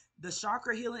important. The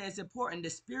chakra healing is important. The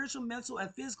spiritual, mental,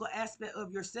 and physical aspect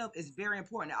of yourself is very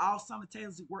important. They all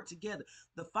simultaneously work together.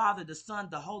 The Father, the Son,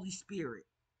 the Holy Spirit.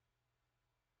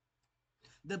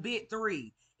 The big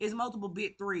three is multiple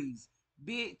big threes,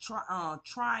 big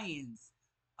trions.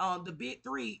 The big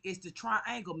three is the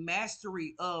triangle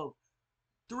mastery of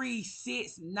 3,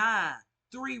 6, 9.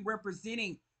 3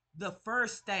 representing the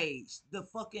first stage. The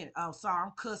fucking, oh, sorry,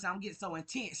 I'm cussing. I'm getting so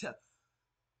intense.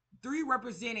 3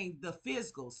 representing the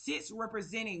physical, 6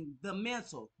 representing the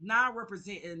mental, 9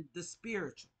 representing the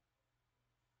spiritual.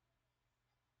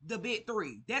 The big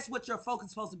three. That's what your focus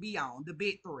is supposed to be on. The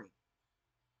big three.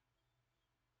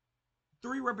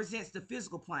 3 represents the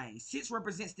physical plane. 6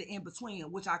 represents the in-between,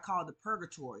 which I call the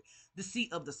purgatory, the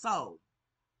seat of the soul.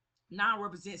 9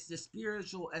 represents the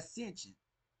spiritual ascension,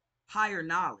 higher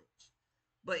knowledge.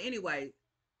 But anyway,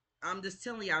 I'm just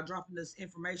telling y'all, dropping this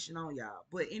information on y'all.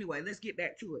 But anyway, let's get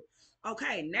back to it.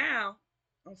 Okay, now,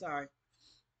 I'm sorry.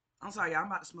 I'm sorry, y'all. I'm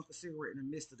about to smoke a cigarette in the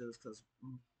midst of this because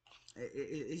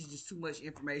it's just too much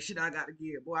information I got to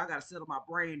give. Boy, I got to settle my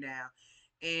brain down.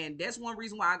 And that's one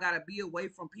reason why I got to be away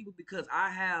from people because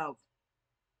I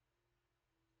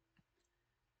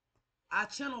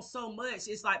channel so much.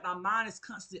 It's like my mind is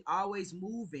constantly always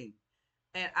moving.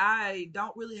 And I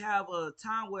don't really have a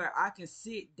time where I can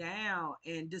sit down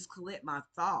and just collect my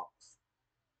thoughts.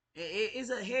 It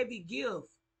is a heavy gift,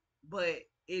 but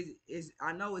it is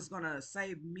I know it's gonna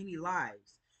save many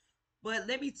lives. But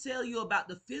let me tell you about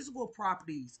the physical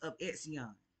properties of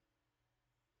Etzion,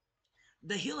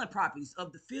 the healing properties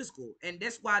of the physical, and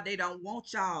that's why they don't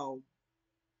want y'all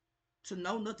to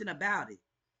know nothing about it.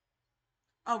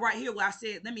 Oh, right here, where I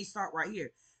said, let me start right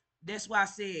here. That's why I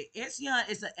said Etzion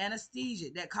is an anesthesia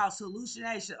that causes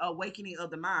hallucination, awakening of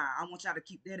the mind. I want y'all to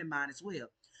keep that in mind as well.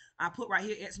 I put right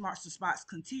here, X marks the spots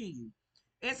continue.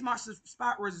 X marks the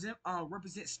spot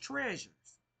represents treasures.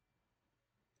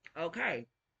 Okay.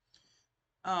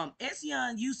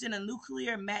 Etzion used in a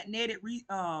nuclear magnetic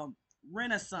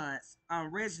renaissance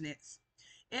resonance.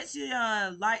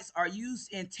 Etzion lights are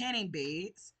used in tanning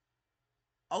beds.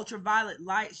 Ultraviolet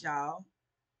lights, y'all.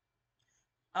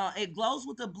 It glows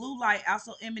with the blue light.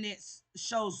 Also, eminence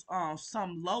shows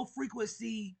some low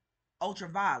frequency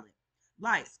ultraviolet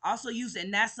lights. Also used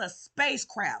in NASA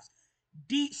spacecrafts.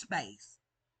 Deep space.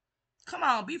 Come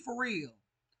on, be for real.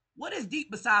 What is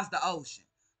deep besides the ocean?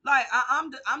 Like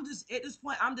I'm just at this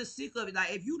point. I'm just sick of it.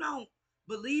 Like if you don't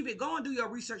believe it, go and do your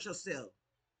research yourself.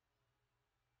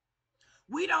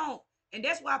 We don't, and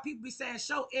that's why people be saying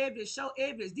show evidence, show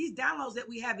evidence. These downloads that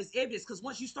we have is evidence because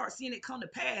once you start seeing it come to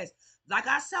pass, like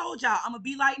I told y'all, I'm gonna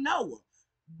be like Noah.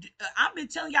 I've been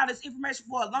telling y'all this information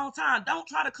for a long time. Don't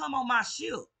try to come on my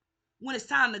ship when it's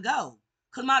time to go,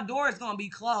 cause my door is gonna be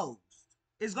closed.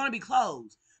 It's gonna be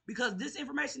closed because this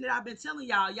information that I've been telling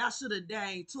y'all, y'all should have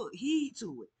dang took heed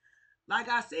to it. Like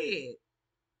I said,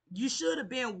 you should have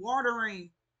been watering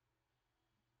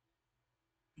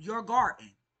your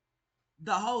garden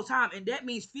the whole time, and that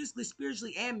means physically,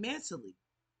 spiritually, and mentally.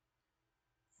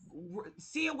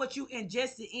 Seeing what you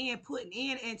ingested in, putting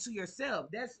in into yourself,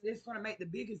 that's it's gonna make the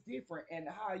biggest difference and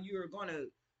how you're gonna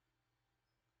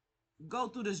go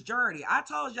through this journey. I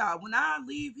told y'all when I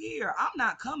leave here, I'm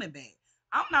not coming back.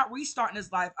 I'm not restarting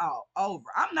this life all over.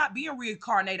 I'm not being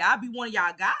reincarnated. I'll be one of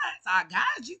y'all guys. I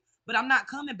guide you, but I'm not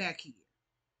coming back here.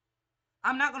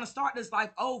 I'm not gonna start this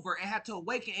life over and have to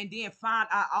awaken and then find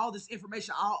out all this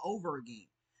information all over again.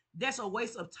 That's a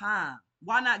waste of time.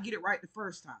 Why not get it right the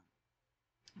first time?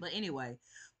 But anyway,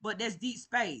 but that's deep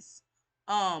space.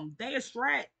 They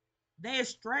extract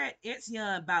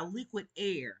Etzion by liquid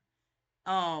air.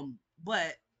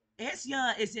 But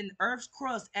Etzion is in Earth's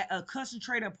crust at a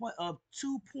concentrated point of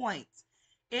 2 points.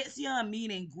 Etzion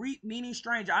meaning Greek meaning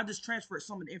stranger. I just transferred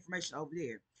some of the information over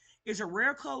there. It's a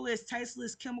rare, colorless,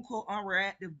 tasteless, chemical,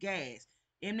 unreactive gas.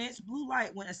 Emits blue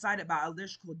light when excited by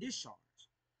electrical discharge.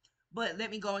 But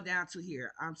let me go down to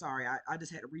here. I'm sorry, I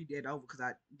just had to read that over because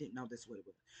I didn't know that's what it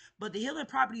was. But the healing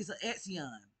properties of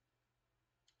Etzion,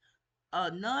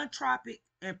 non-tropic,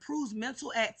 improves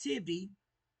mental activity.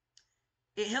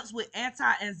 It helps with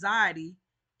anti-anxiety,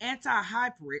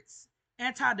 anti-hyperix,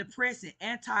 antidepressant,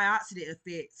 antioxidant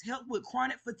effects, help with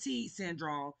chronic fatigue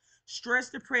syndrome, stress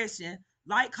depression,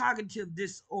 light cognitive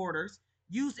disorders,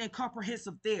 used in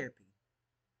comprehensive therapy.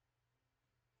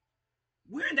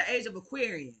 We're in the age of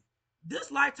Aquarian.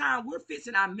 This lifetime, we're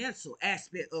fixing our mental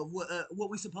aspect of what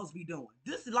we're supposed to be doing.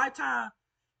 This lifetime,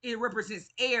 it represents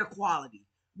air quality.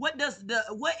 What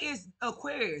is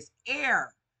Aquarius?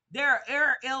 Air. Their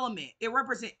air element. It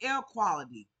represents air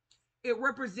quality. It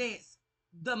represents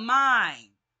the mind,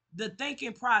 the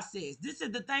thinking process. This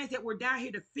is the things that we're down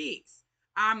here to fix.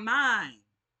 Our mind.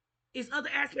 It's other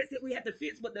aspects that we have to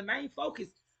fix, but the main focus,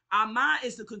 our mind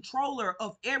is the controller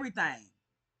of everything.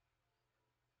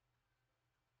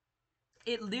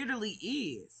 It literally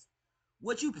is.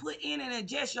 What you put in and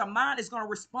ingest, your mind is going to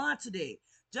respond to that.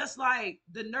 Just like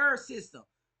the nerve system,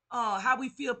 how we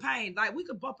feel pain. Like we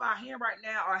could bump our hand right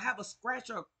now or have a scratch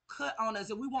or cut on us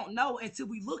and we won't know until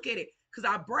we look at it because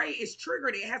our brain is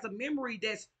triggered. It has a memory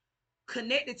that's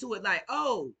connected to it. Like,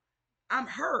 oh, I'm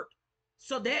hurt.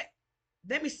 So that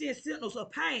let me send signals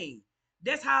of pain.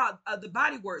 That's how the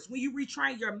body works. When you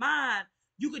retrain your mind,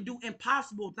 you can do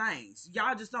impossible things.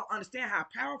 Y'all just don't understand how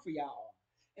powerful y'all are.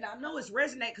 And I know it's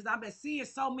resonate because I've been seeing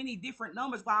so many different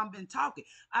numbers while I've been talking.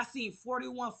 I seen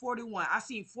 4141. I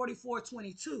seen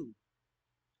 4422.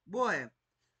 Boy,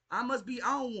 I must be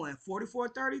on one.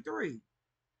 4433.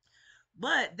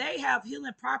 But they have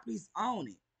healing properties on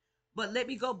it. But let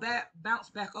me go back, bounce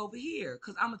back over here,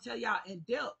 because I'm gonna tell y'all in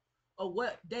depth of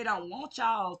what they don't want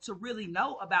y'all to really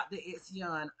know about the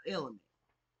Ixion element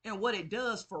and what it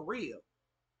does for real.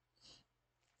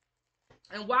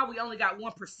 And why we only got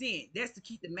 1%, that's to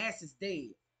keep the masses dead,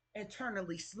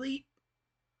 internally sleep.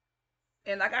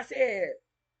 And like I said,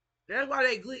 that's why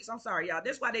they glitch. I'm sorry, y'all.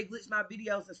 That's why they glitch my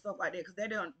videos and stuff like that, because they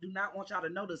do not want y'all to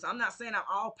know this. I'm not saying I'm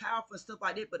all powerful and stuff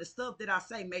like that, but the stuff that I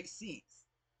say makes sense.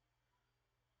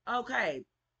 Okay,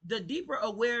 the deeper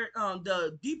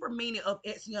meaning of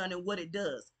Exion and what it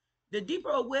does. The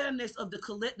deeper awareness of the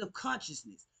collective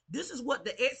consciousness. This is what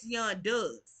the Exion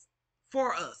does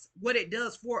for us. What it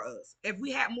does for us. If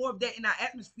we had more of that in our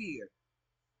atmosphere,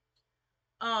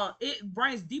 it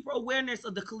brings deeper awareness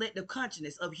of the collective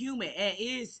consciousness of human, and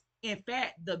is in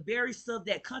fact the very stuff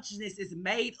that consciousness is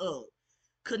made of.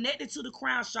 Connected to the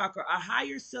crown chakra, a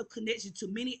higher self connection to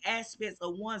many aspects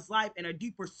of one's life, and a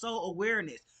deeper soul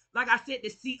awareness. Like I said, the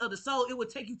seat of the soul, it will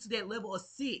take you to that level of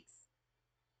 6.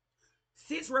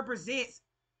 6 represents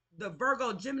the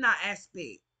Virgo Gemini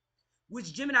aspect,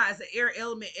 which Gemini is an air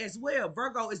element as well.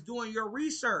 Virgo is doing your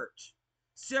research,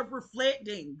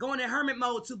 self-reflecting, going in hermit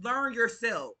mode to learn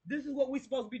yourself. This is what we're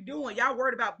supposed to be doing. Y'all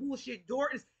worried about bullshit.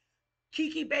 Jordan's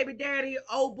Kiki baby daddy,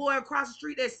 old boy across the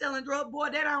street that's selling drugs, boy,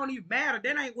 that don't even matter.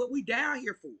 That ain't what we down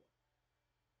here for.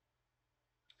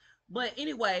 But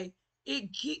anyway,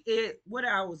 it what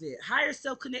I was it higher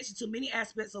self connection to many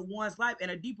aspects of one's life,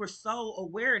 and a deeper soul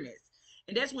awareness.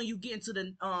 And that's when you get into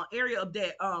the area of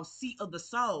that seat of the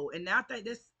soul. And I think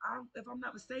that's, if I'm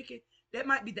not mistaken, that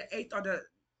might be the eighth or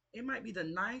it might be the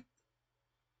ninth,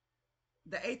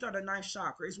 the eighth or the ninth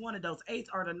chakra. It's one of those, eighth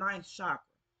or the ninth chakra.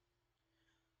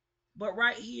 But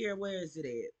right here, where is it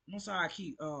at? I'm sorry, I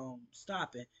keep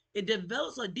stopping. It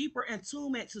develops a deeper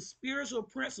attunement to spiritual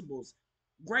principles,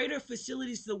 greater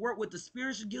facilities to work with the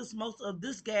spiritual gifts. Most of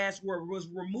this gas was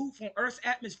removed from Earth's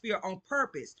atmosphere on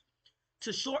purpose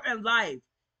to shorten life.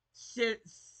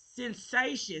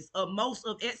 Sensations of most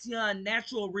of Exion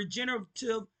natural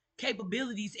regenerative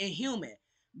capabilities in human.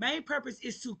 Main purpose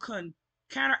is to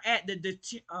counteract the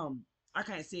I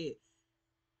can't say it.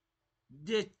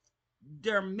 The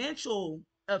their mental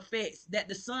effects that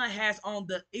the sun has on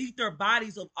the ether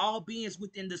bodies of all beings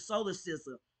within the solar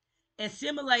system, and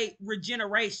simulate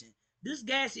regeneration. This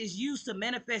gas is used to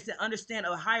manifest and understand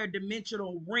a higher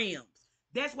dimensional realms.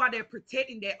 That's why they're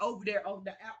protecting that over there over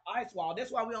the ice wall.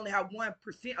 That's why we only have 1%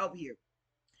 over here.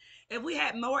 If we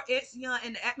had more Exion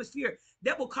in the atmosphere,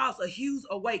 that will cause a huge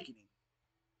awakening.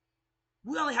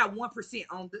 We only have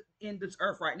 1% in this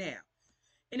earth right now.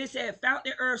 And it said, found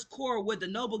in Earth's core where the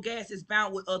noble gas is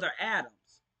bound with other atoms.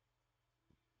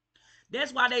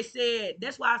 That's why I said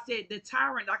the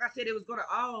tyrant, like I said, it was going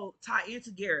to all tie in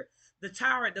together. The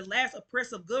tyrant, the last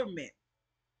oppressive government.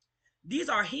 These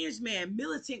are henchmen,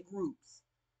 militant groups.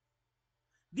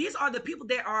 These are the people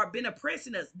that are been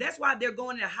oppressing us. That's why they're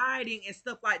going and hiding and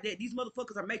stuff like that. These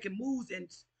motherfuckers are making moves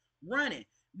and running,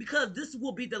 because this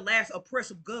will be the last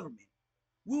oppressive government.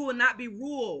 We will not be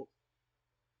ruled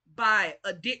by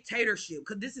a dictatorship,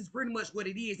 because this is pretty much what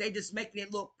it is. They just making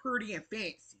it look pretty and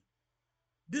fancy.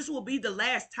 This will be the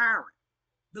last tyrant,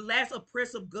 the last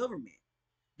oppressive government.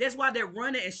 That's why they're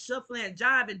running and shuffling and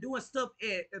jiving and doing stuff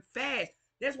fast.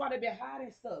 That's why they've been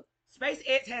hiding stuff.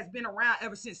 SpaceX has been around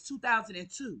ever since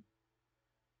 2002.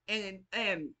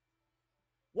 And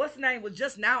what's the name was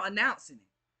just now announcing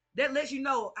it. That lets you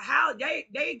know how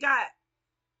they got,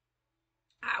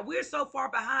 we're so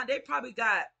far behind. They probably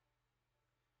got,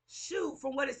 shoot,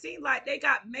 from what it seemed like, they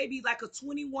got maybe like a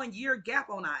 21-year gap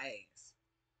on our ass.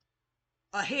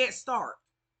 A head start.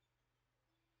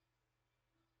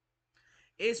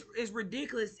 It's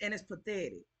ridiculous and it's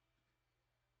pathetic.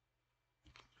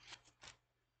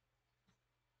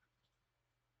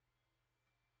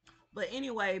 But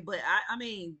anyway, I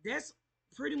mean, that's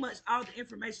pretty much all the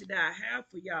information that I have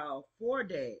for y'all for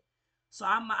that. So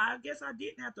I guess I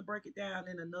didn't have to break it down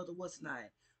in another what's name.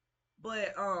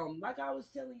 But like I was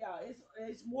telling y'all,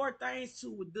 it's more things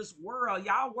to this world.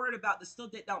 Y'all worried about the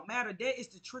stuff that don't matter. That is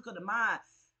the trick of the mind.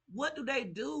 What do they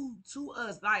do to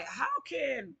us? Like, how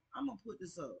can, I'm gonna put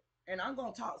this up and I'm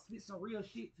gonna spit some real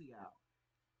shit to y'all.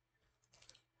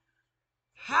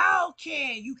 How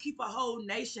can you keep a whole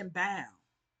nation bound?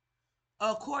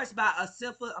 Of course, by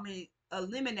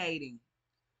eliminating.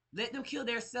 Let them kill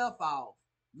their self off.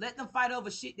 Let them fight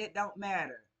over shit that don't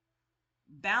matter.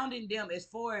 Bounding them as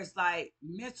far as like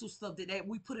mental stuff that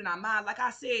we put in our mind. Like I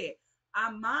said,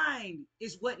 our mind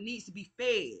is what needs to be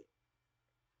fed.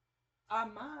 Our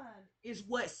mind is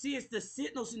what sends the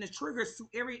signals and the triggers to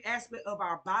every aspect of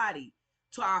our body,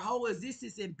 to our whole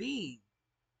existence and being.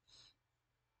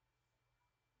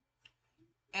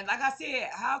 And like I said,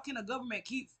 how can a government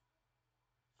keep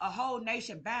a whole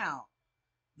nation bound.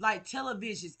 Like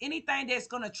televisions, anything that's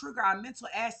gonna trigger our mental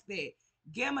aspect,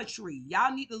 gammetry.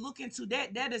 Y'all need to look into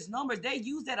that. That is numbers. They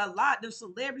use that a lot. The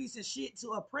celebrities and shit to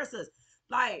oppress us.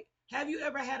 Like, have you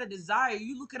ever had a desire?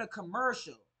 You look at a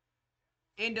commercial,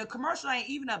 and the commercial ain't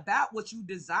even about what you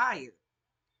desire,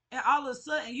 and all of a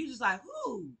sudden you just like,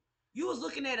 ooh, you was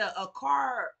looking at a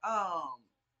car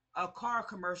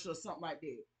commercial or something like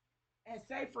that, and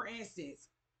say for instance,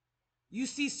 you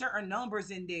see certain numbers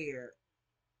in there,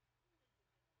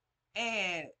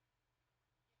 and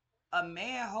a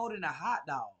man holding a hot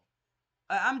dog.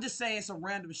 I'm just saying some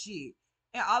random shit.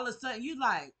 And all of a sudden you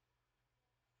like,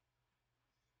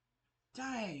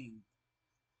 dang.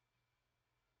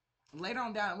 Later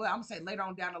on down, well, I'm gonna say later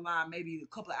on down the line, maybe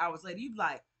a couple of hours later, you be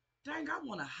like, dang, I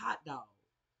want a hot dog.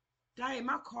 Dang,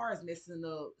 my car is messing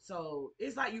up. So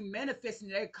it's like you manifesting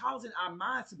it. They're causing our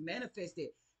mind to manifest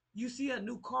it. You see a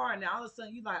new car, and then all of a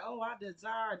sudden you like, oh, I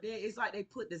desire that. It's like they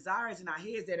put desires in our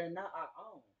heads that are not our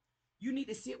own. You need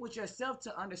to sit with yourself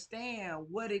to understand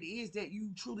what it is that you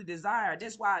truly desire.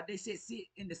 That's why they said sit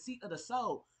in the seat of the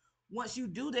soul. Once you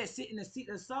do that, sit in the seat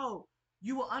of the soul,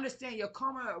 you will understand your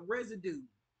karma residue.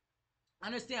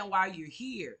 Understand why you're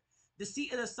here. The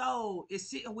seat of the soul is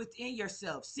sitting within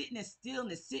yourself, sitting in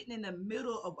stillness, sitting in the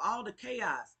middle of all the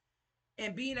chaos,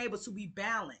 and being able to be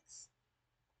balanced.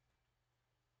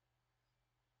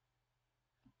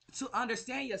 To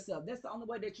understand yourself. That's the only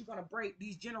way that you're going to break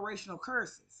these generational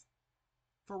curses.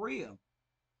 For real.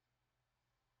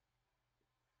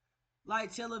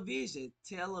 Like television.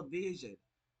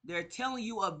 They're telling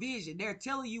you a vision. They're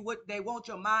telling you what they want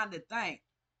your mind to think.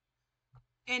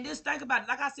 And just think about it.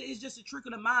 Like I said, it's just a trick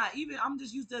of the mind. Even I'm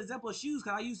just using the example of shoes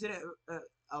because I use it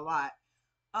a lot.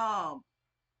 Um,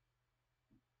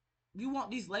 you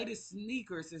want these latest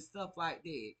sneakers and stuff like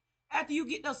that. After you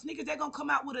get those sneakers, they're gonna come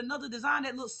out with another design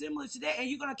that looks similar to that, and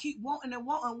you're gonna keep wanting and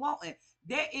wanting and wanting.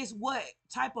 That is what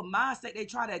type of mindset they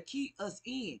try to keep us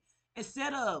in.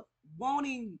 Instead of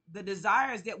wanting the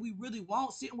desires that we really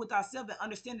want, sitting with ourselves and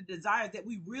understand the desires that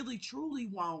we really truly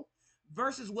want,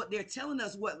 versus what they're telling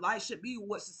us what life should be,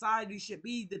 what society should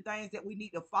be, the things that we need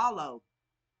to follow.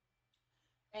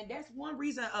 And that's one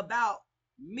reason about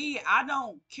me. I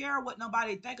don't care what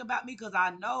nobody think about me because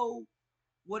I know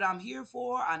what I'm here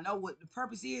for. I know what the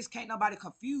purpose is. Can't nobody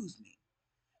confuse me.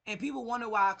 And people wonder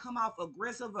why I come off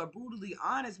aggressive or brutally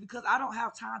honest because I don't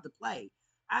have time to play.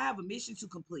 I have a mission to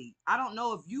complete. I don't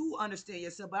know if you understand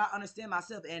yourself, but I understand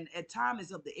myself. And time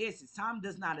is of the essence. Time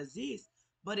does not exist,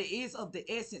 but it is of the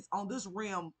essence on this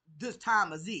realm. This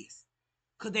time exists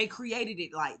because they created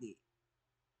it like that.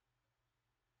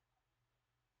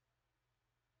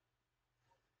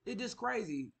 It's just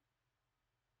crazy.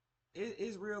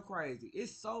 It's real crazy.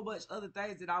 It's so much other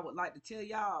things that I would like to tell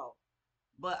y'all,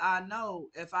 but I know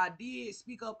if I did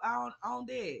speak up on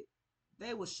that,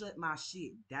 they would shut my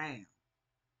shit down.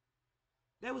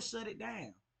 They would shut it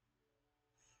down.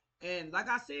 And like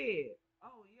I said,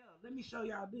 oh yeah, let me show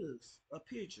y'all this a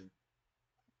picture.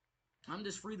 I'm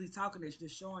just freely talking this,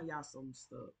 just showing y'all some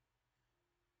stuff.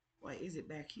 Wait, is it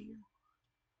back here?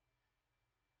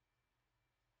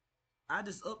 I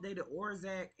just updated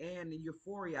Orzak and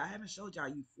Euphoria. I haven't showed y'all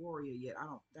Euphoria yet, I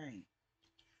don't think.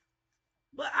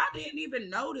 But I didn't even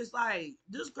notice like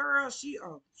this girl. I'm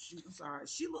sorry.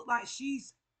 She looked like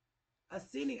she's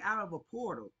ascending out of a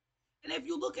portal. And if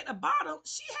you look at the bottom,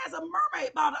 she has a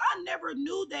mermaid bottle. I never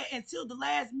knew that until the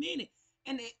last minute.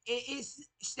 And it's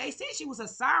they said she was a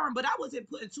siren, but I wasn't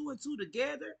putting two and two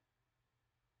together.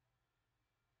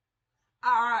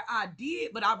 I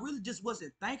did, but I really just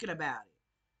wasn't thinking about it.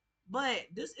 But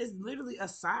this is literally a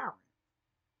siren.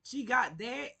 She got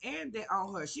that and that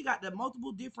on her. She got the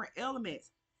multiple different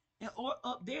elements. And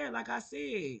up there, like I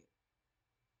said,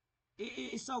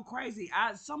 it's so crazy.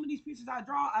 Some of these pictures I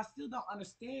draw, I still don't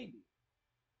understand it.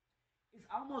 It's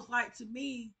almost like to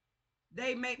me,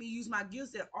 they make me use my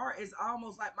gifts at art. It's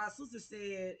almost like my sister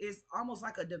said, it's almost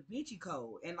like a Da Vinci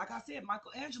Code. And like I said,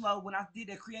 Michelangelo, when I did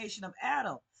the creation of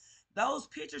Adam, those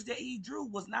pictures that he drew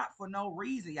was not for no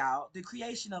reason, y'all. The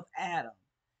creation of Adam.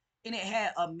 And it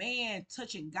had a man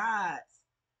touching God's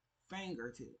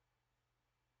fingertip.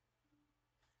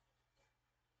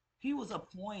 He was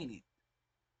appointed,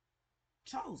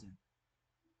 chosen.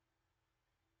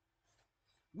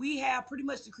 We have pretty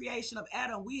much the creation of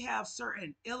Adam. We have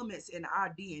certain elements in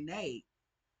our DNA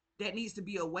that needs to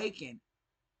be awakened.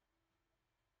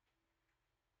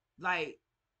 Like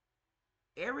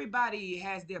everybody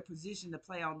has their position to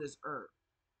play on this earth.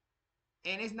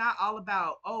 And it's not all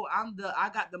about, oh, I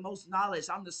got the most knowledge,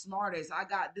 I'm the smartest, I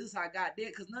got this, I got that,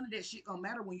 because none of that shit gonna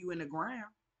matter when you in the ground.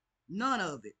 None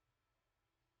of it.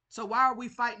 So why are we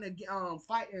fighting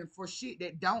for shit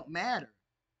that don't matter?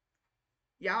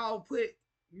 Y'all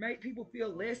make people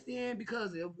feel less than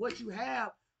because of what you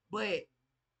have, but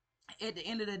at the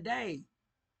end of the day,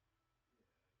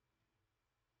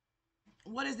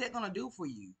 what is that gonna do for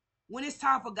you? When it's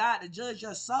time for God to judge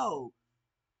your soul,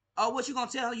 or what you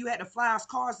gonna tell her you had the flyest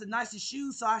cars, the nicest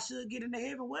shoes, so I should get into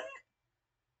heaven? What?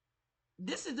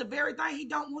 This is the very thing he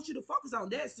don't want you to focus on.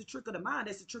 That's the trick of the mind.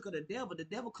 That's the trick of the devil. The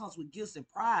devil comes with gifts and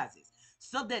prizes,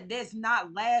 stuff that does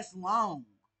not last long.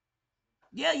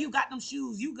 Yeah, you got them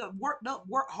shoes. You got work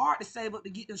hard to save up to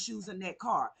get them shoes in that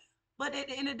car. But at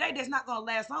the end of the day, that's not gonna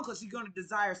last long because you're gonna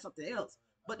desire something else.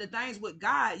 But the things with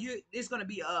God, it's gonna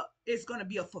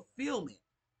be a fulfillment.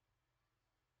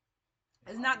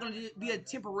 It's not gonna be a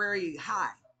temporary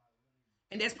high,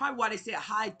 and that's probably why they said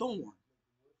high thorn.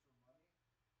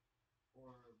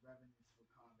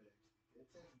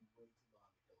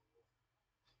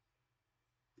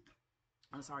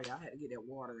 I'm sorry, y'all had to get that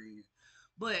water in.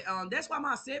 But that's why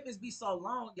my segments be so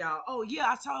long, y'all. Oh yeah,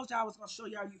 I told y'all I was gonna show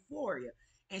y'all Euphoria,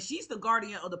 and she's the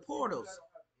guardian of the portals.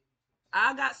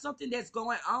 I got something that's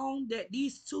going on that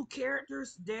these two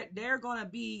characters that they're gonna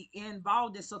be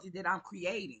involved in something that I'm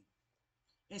creating,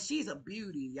 and she's a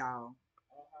beauty, y'all.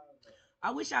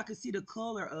 I wish I could see the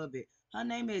color of it. Her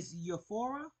name is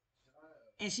Euphoria,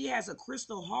 and she has a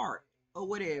crystal heart or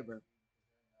whatever,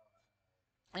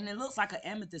 and it looks like an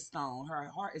amethyst stone. Her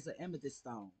heart is an amethyst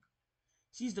stone.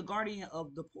 She's the guardian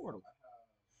of the portal.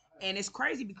 And it's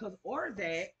crazy because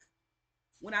Orzak,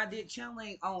 when I did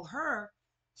channeling on her,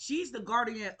 she's the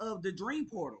guardian of the dream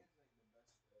portal,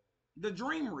 the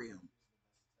dream realm.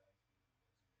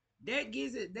 That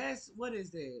gives it, that's, what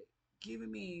is that?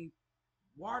 Giving me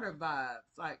water vibes,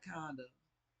 like kind of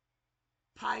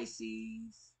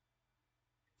Pisces.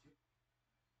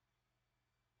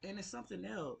 And it's something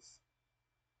else.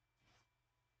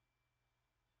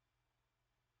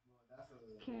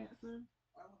 Cancer,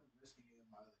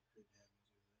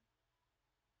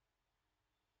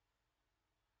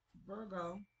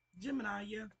 Virgo, Gemini,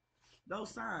 yeah. Those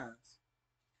signs.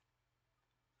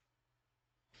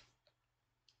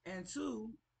 And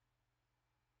two,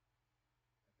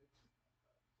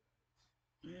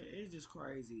 it's just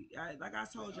crazy. Like I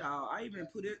told y'all, I even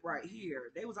put it right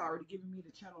here. They was already giving me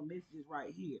the channel messages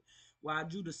right here, while I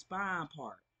drew the spine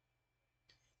part.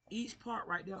 Each part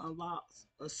right there unlocks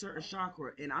a certain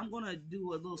chakra, and I'm gonna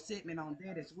do a little segment on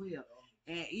that as well,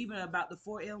 and even about the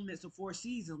four elements of four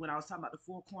seasons when I was talking about the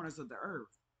four corners of the earth.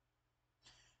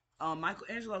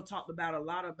 Michelangelo talked about a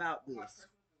lot about this,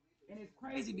 and it's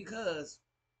crazy because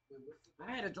I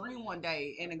had a dream one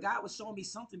day, and the God was showing me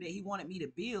something that He wanted me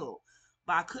to build,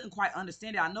 but I couldn't quite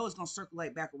understand it. I know it's gonna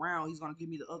circulate back around. He's gonna give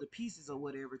me the other pieces or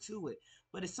whatever to it,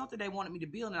 but it's something they wanted me to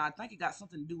build, and I think it got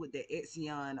something to do with the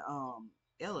Etzion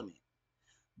element.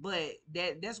 But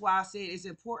that's why I said it's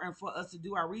important for us to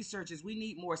do our researches. We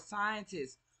need more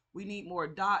scientists. We need more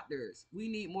doctors. We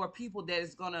need more people that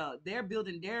is gonna. They're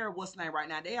building their what's name right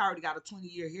now. They already got a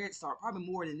 20-year head start, probably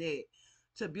more than that,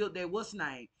 to build their what's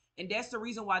name. And that's the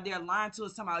reason why they're lying to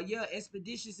us, talking about yeah,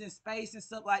 expeditions in space and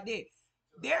stuff like that.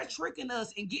 They're tricking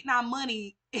us and getting our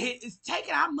money. It's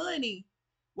taking our money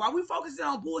while we focusing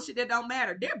on bullshit that don't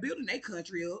matter. They're building their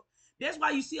country up. That's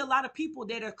why you see a lot of people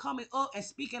that are coming up and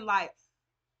speaking like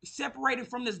separated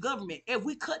from this government. If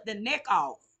we cut the neck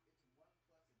off,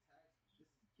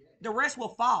 the rest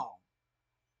will fall.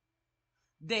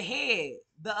 The head,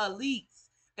 the elites.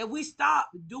 If we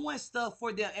stop doing stuff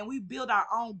for them and we build our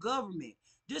own government,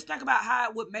 just think about how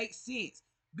it would make sense.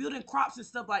 Building crops and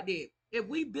stuff like that. If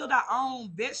we build our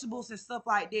own vegetables and stuff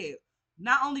like that,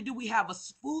 not only do we have a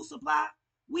food supply,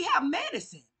 we have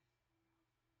medicine.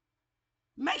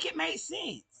 Make it make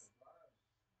sense.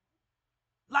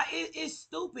 Like it's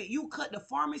stupid. You cut the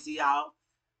pharmacy off,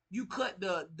 you cut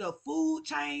the food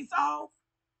chains off.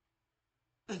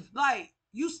 Like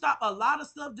you stop a lot of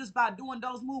stuff just by doing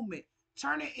those movements.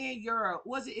 Turning in your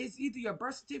it's either your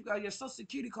birth certificate or your social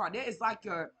security card. That is like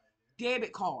your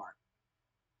debit card.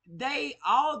 They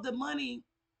all the money.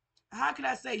 How can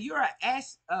I say you're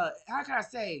how can I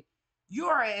say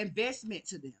you're an investment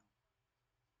to them?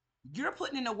 You're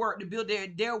putting in the work to build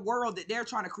their world that they're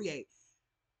trying to create.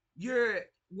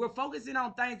 We're focusing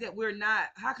on things that we're not.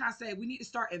 How can I say we need to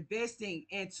start investing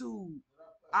into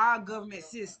our government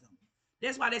system?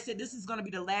 That's why they said this is going to be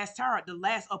the last tyrant, the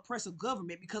last oppressive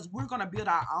government, because we're going to build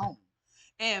our own.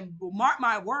 And mark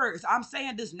my words, I'm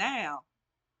saying this now.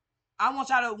 I want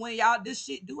y'all to, when y'all this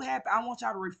shit do happen, I want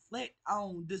y'all to reflect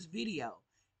on this video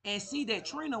and see that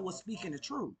Trina was speaking the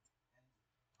truth.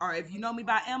 Or if you know me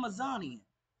by Amazonian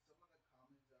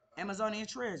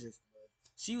treasures,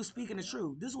 She was speaking the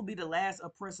truth. This will be the last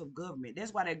oppressive government.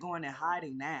 That's why they're going and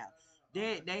hiding now.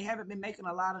 They haven't been making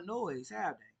a lot of noise,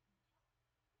 have they?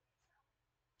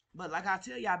 But like I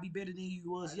tell you, I'll be better than you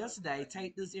was yesterday.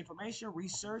 Take this information,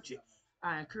 research it.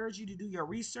 I encourage you to do your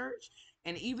research.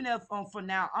 And even if from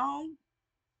now on,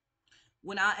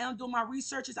 when I am doing my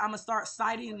researches, I'm gonna start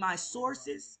citing my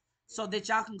sources so that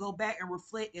y'all can go back and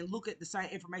reflect and look at the same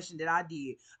information that I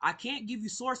did. I can't give you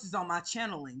sources on my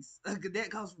channelings. That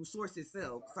comes from source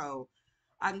itself. So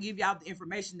I can give y'all the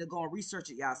information to go and research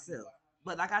it yourself.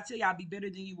 But like I tell y'all, be better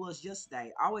than you was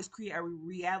yesterday. Always create a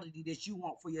reality that you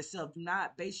want for yourself. Do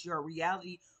not base your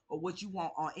reality or what you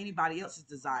want on anybody else's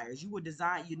desires. You will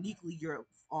design uniquely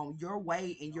your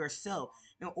way and yourself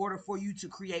in order for you to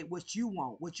create what you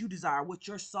want, what you desire, what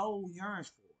your soul yearns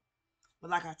for. But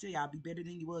like I tell you, I'll be better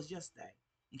than you was yesterday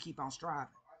and keep on striving.